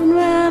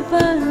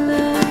 unravel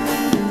love.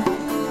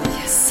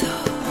 You're so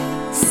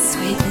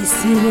sweetly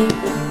singing,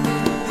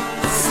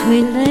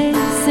 sweetly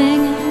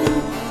singing.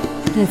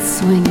 Let's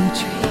swing the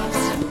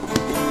trees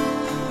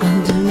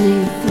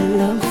underneath the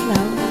love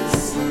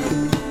flowers.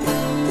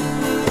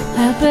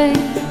 Happy,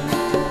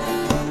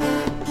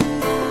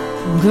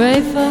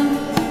 grateful,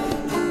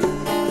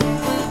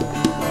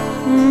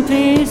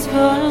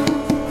 peaceful.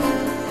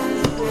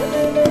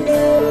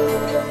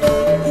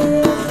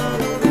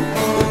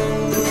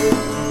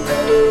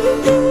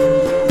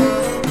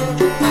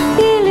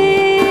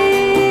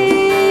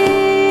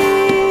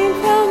 Healing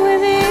from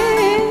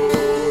within.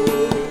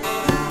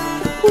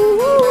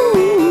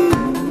 Ooh,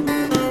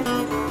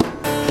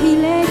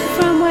 healing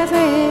from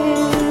within.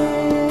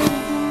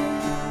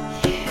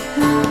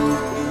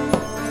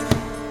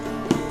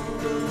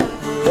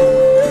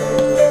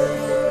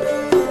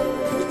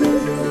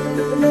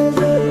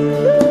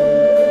 Yeah.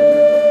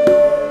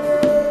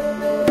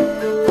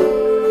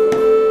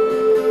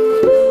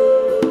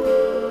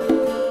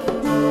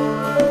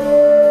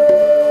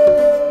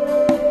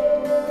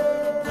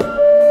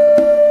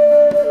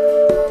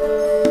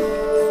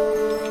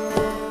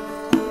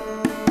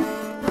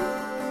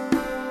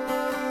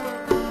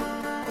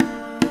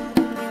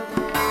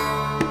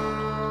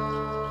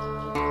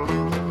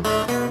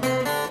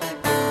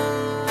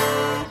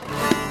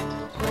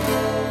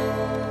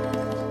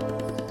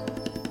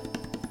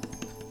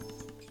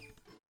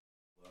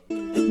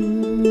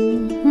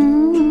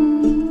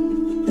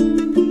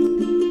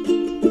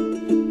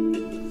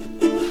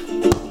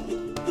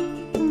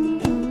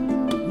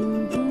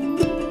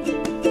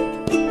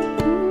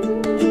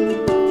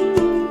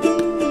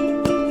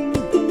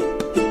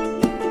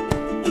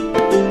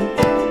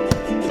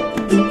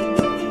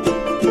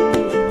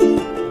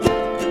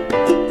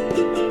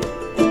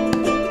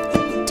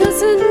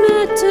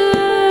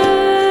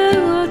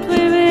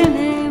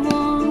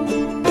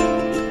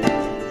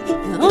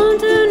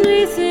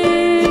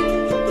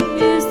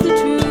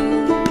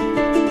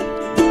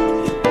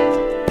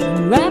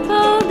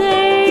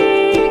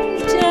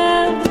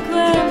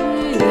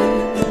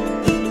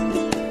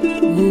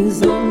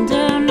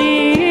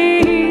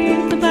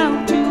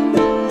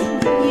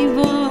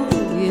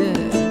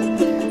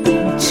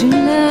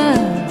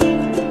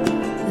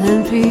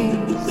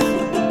 praise,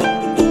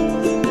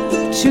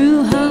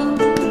 true hope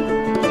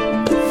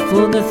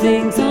for the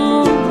things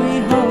all we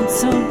hold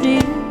so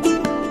dear.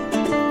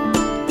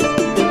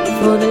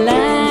 For the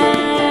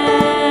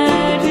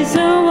light is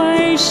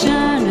always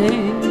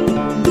shining,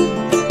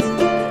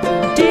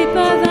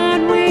 deeper than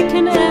we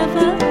can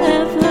ever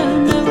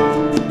know.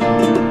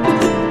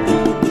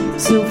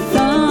 So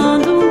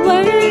find a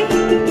way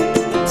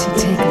to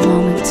take a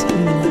moment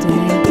in the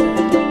day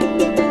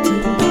to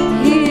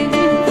hear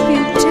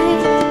beauty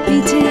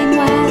beating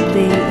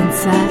wildly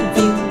inside of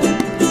you,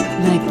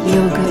 like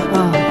yoga.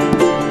 Oh,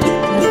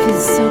 that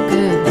feels so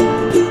good.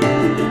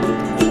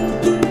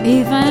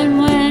 Even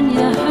when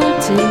you're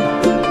hurting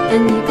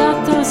and you got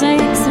those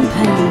aches and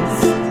pains,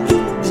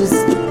 just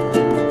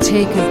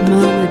take a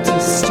moment to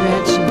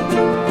stretch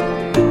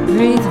and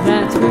breathe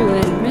right through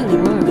it. It really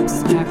works,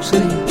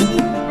 actually.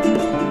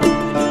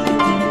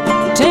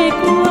 Take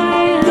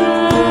away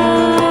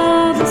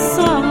all the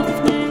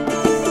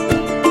softness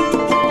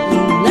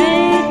and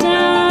lay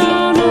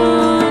down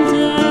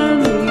under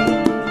me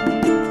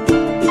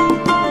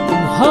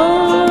and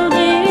hold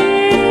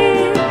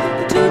it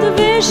to the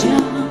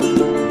vision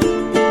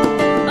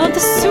of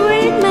the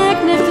sweet,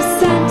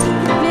 magnificent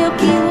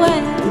Milky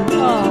Way.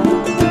 Oh,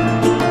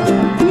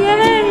 yeah,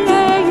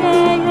 yeah,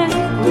 yeah, yeah,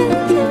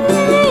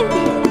 yeah.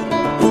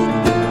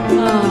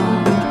 Oh,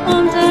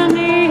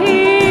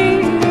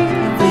 underneath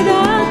it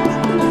all,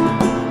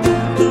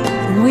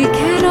 we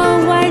can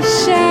always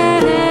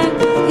share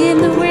in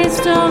the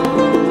wisdom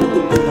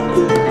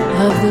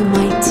of the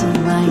mighty,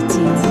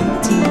 mighty,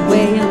 mighty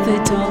way of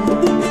it all.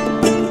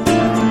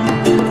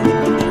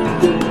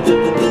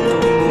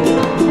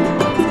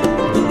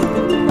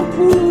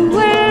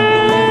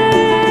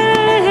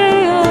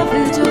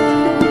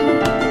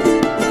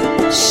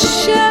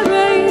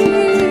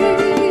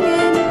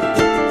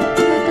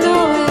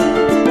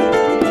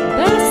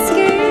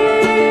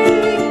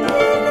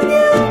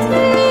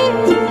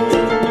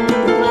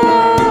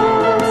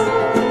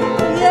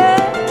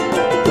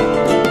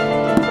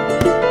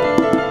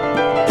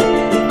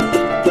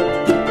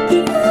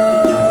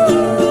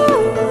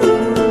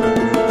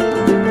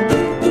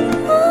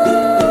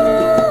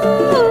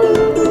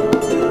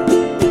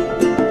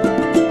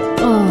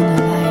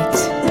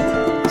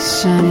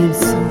 Shining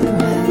so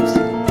bright,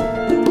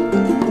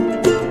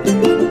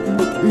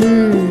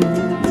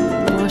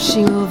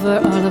 washing over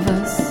all of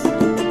us.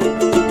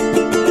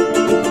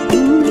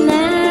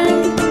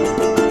 Moonlight,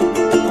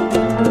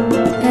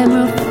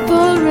 emerald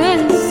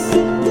forest,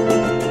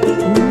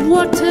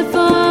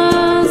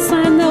 waterfalls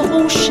and the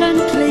ocean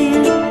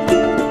clear.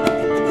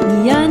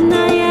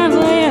 Yana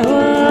yawa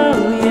yana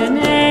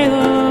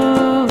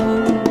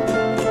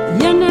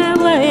yana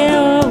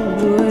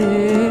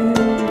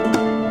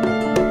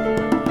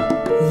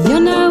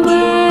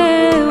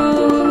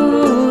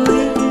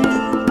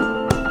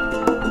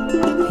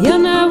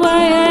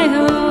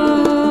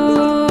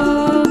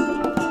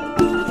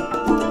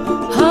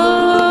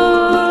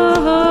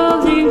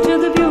holding to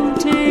the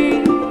beauty,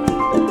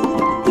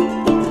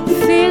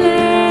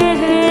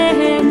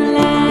 feeling the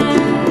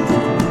light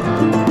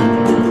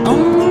on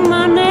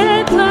my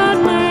neck, on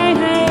my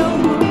hair.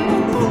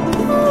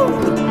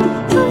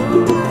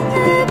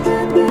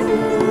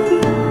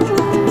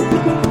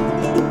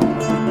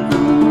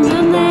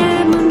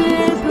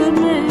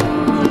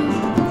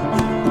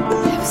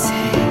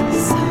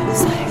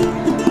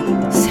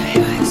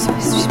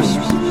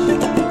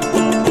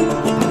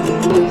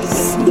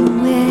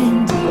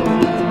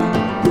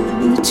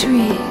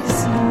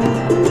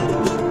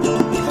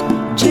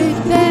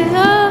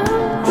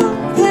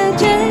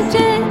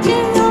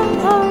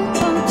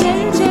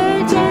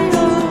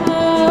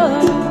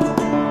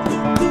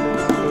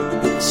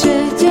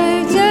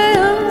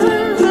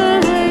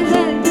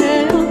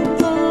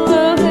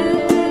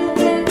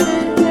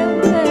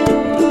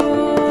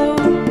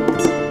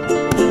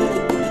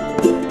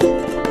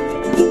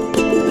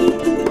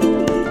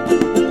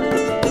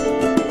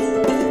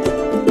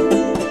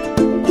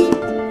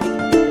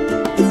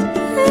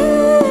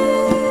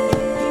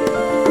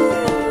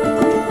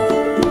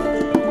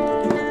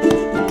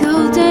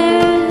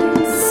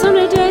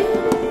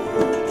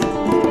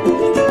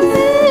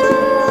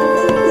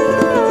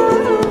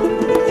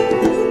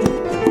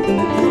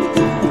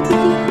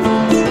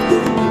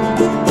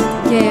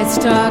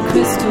 Star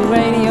Crystal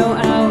Radio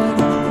Hour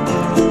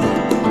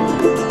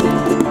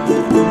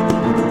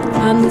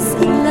on this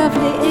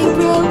lovely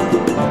April.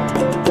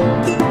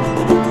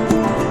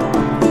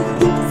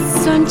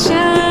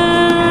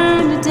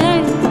 Sunshine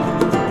today.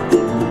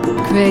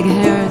 Craig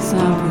Harris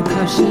on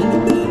percussion.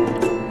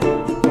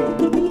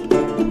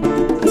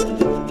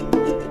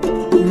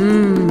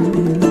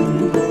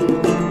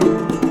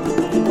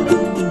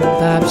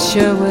 Bob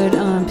Sherwood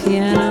on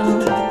piano.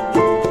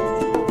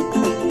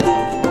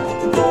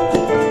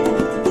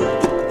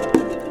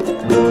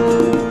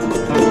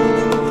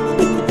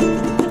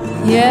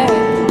 Yeah,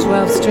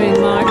 12-string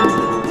Martin,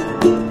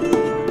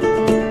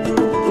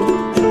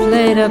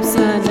 played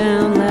upside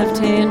down,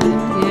 left-handed,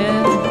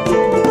 yeah.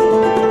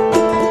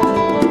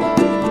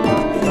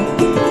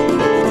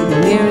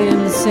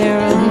 Miriam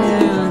Sarah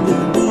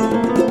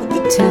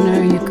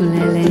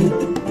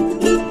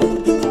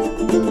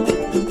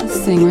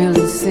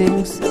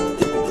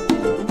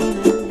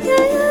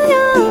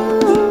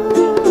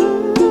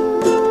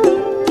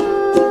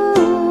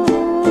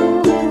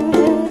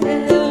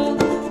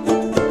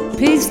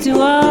Peace to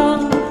all,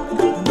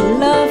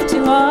 love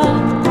to all,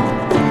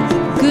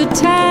 good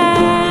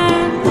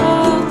time,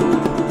 all.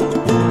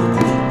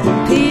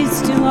 Peace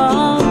to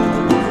all,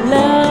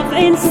 love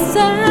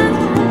inside.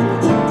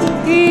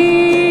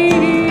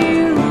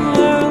 Heal the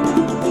world,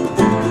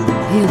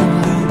 heal the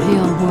world,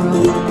 heal the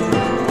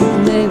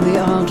world. May we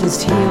all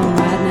just heal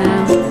right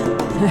now.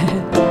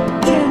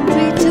 Can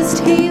we just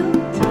heal?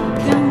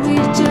 Can we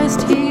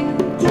just heal?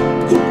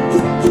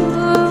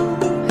 Oh,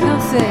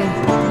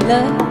 healthy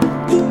love.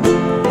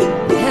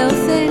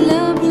 Healthy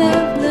love,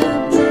 love,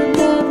 love,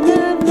 love,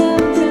 love,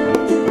 love,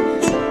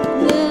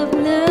 love,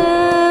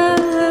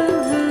 love,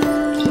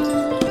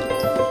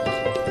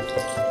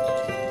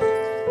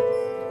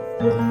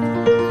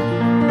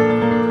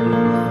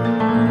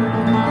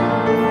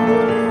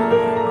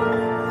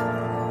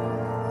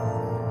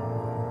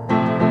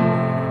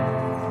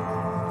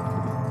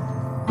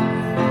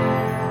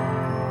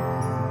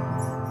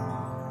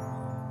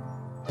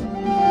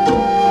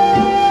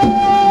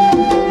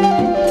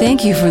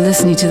 Thank you for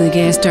listening to the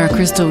Gay Star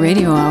Crystal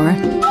Radio Hour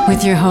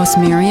with your hosts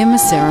Miriam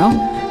Massaro,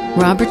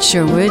 Robert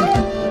Sherwood,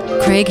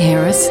 Craig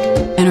Harris,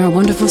 and our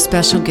wonderful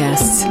special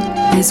guests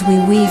as we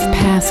weave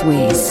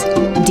pathways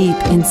deep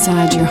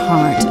inside your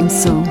heart and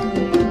soul,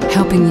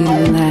 helping you to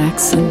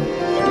relax and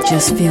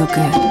just feel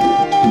good.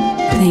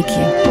 Thank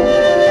you.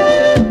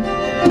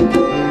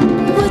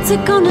 What's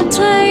it gonna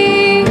take?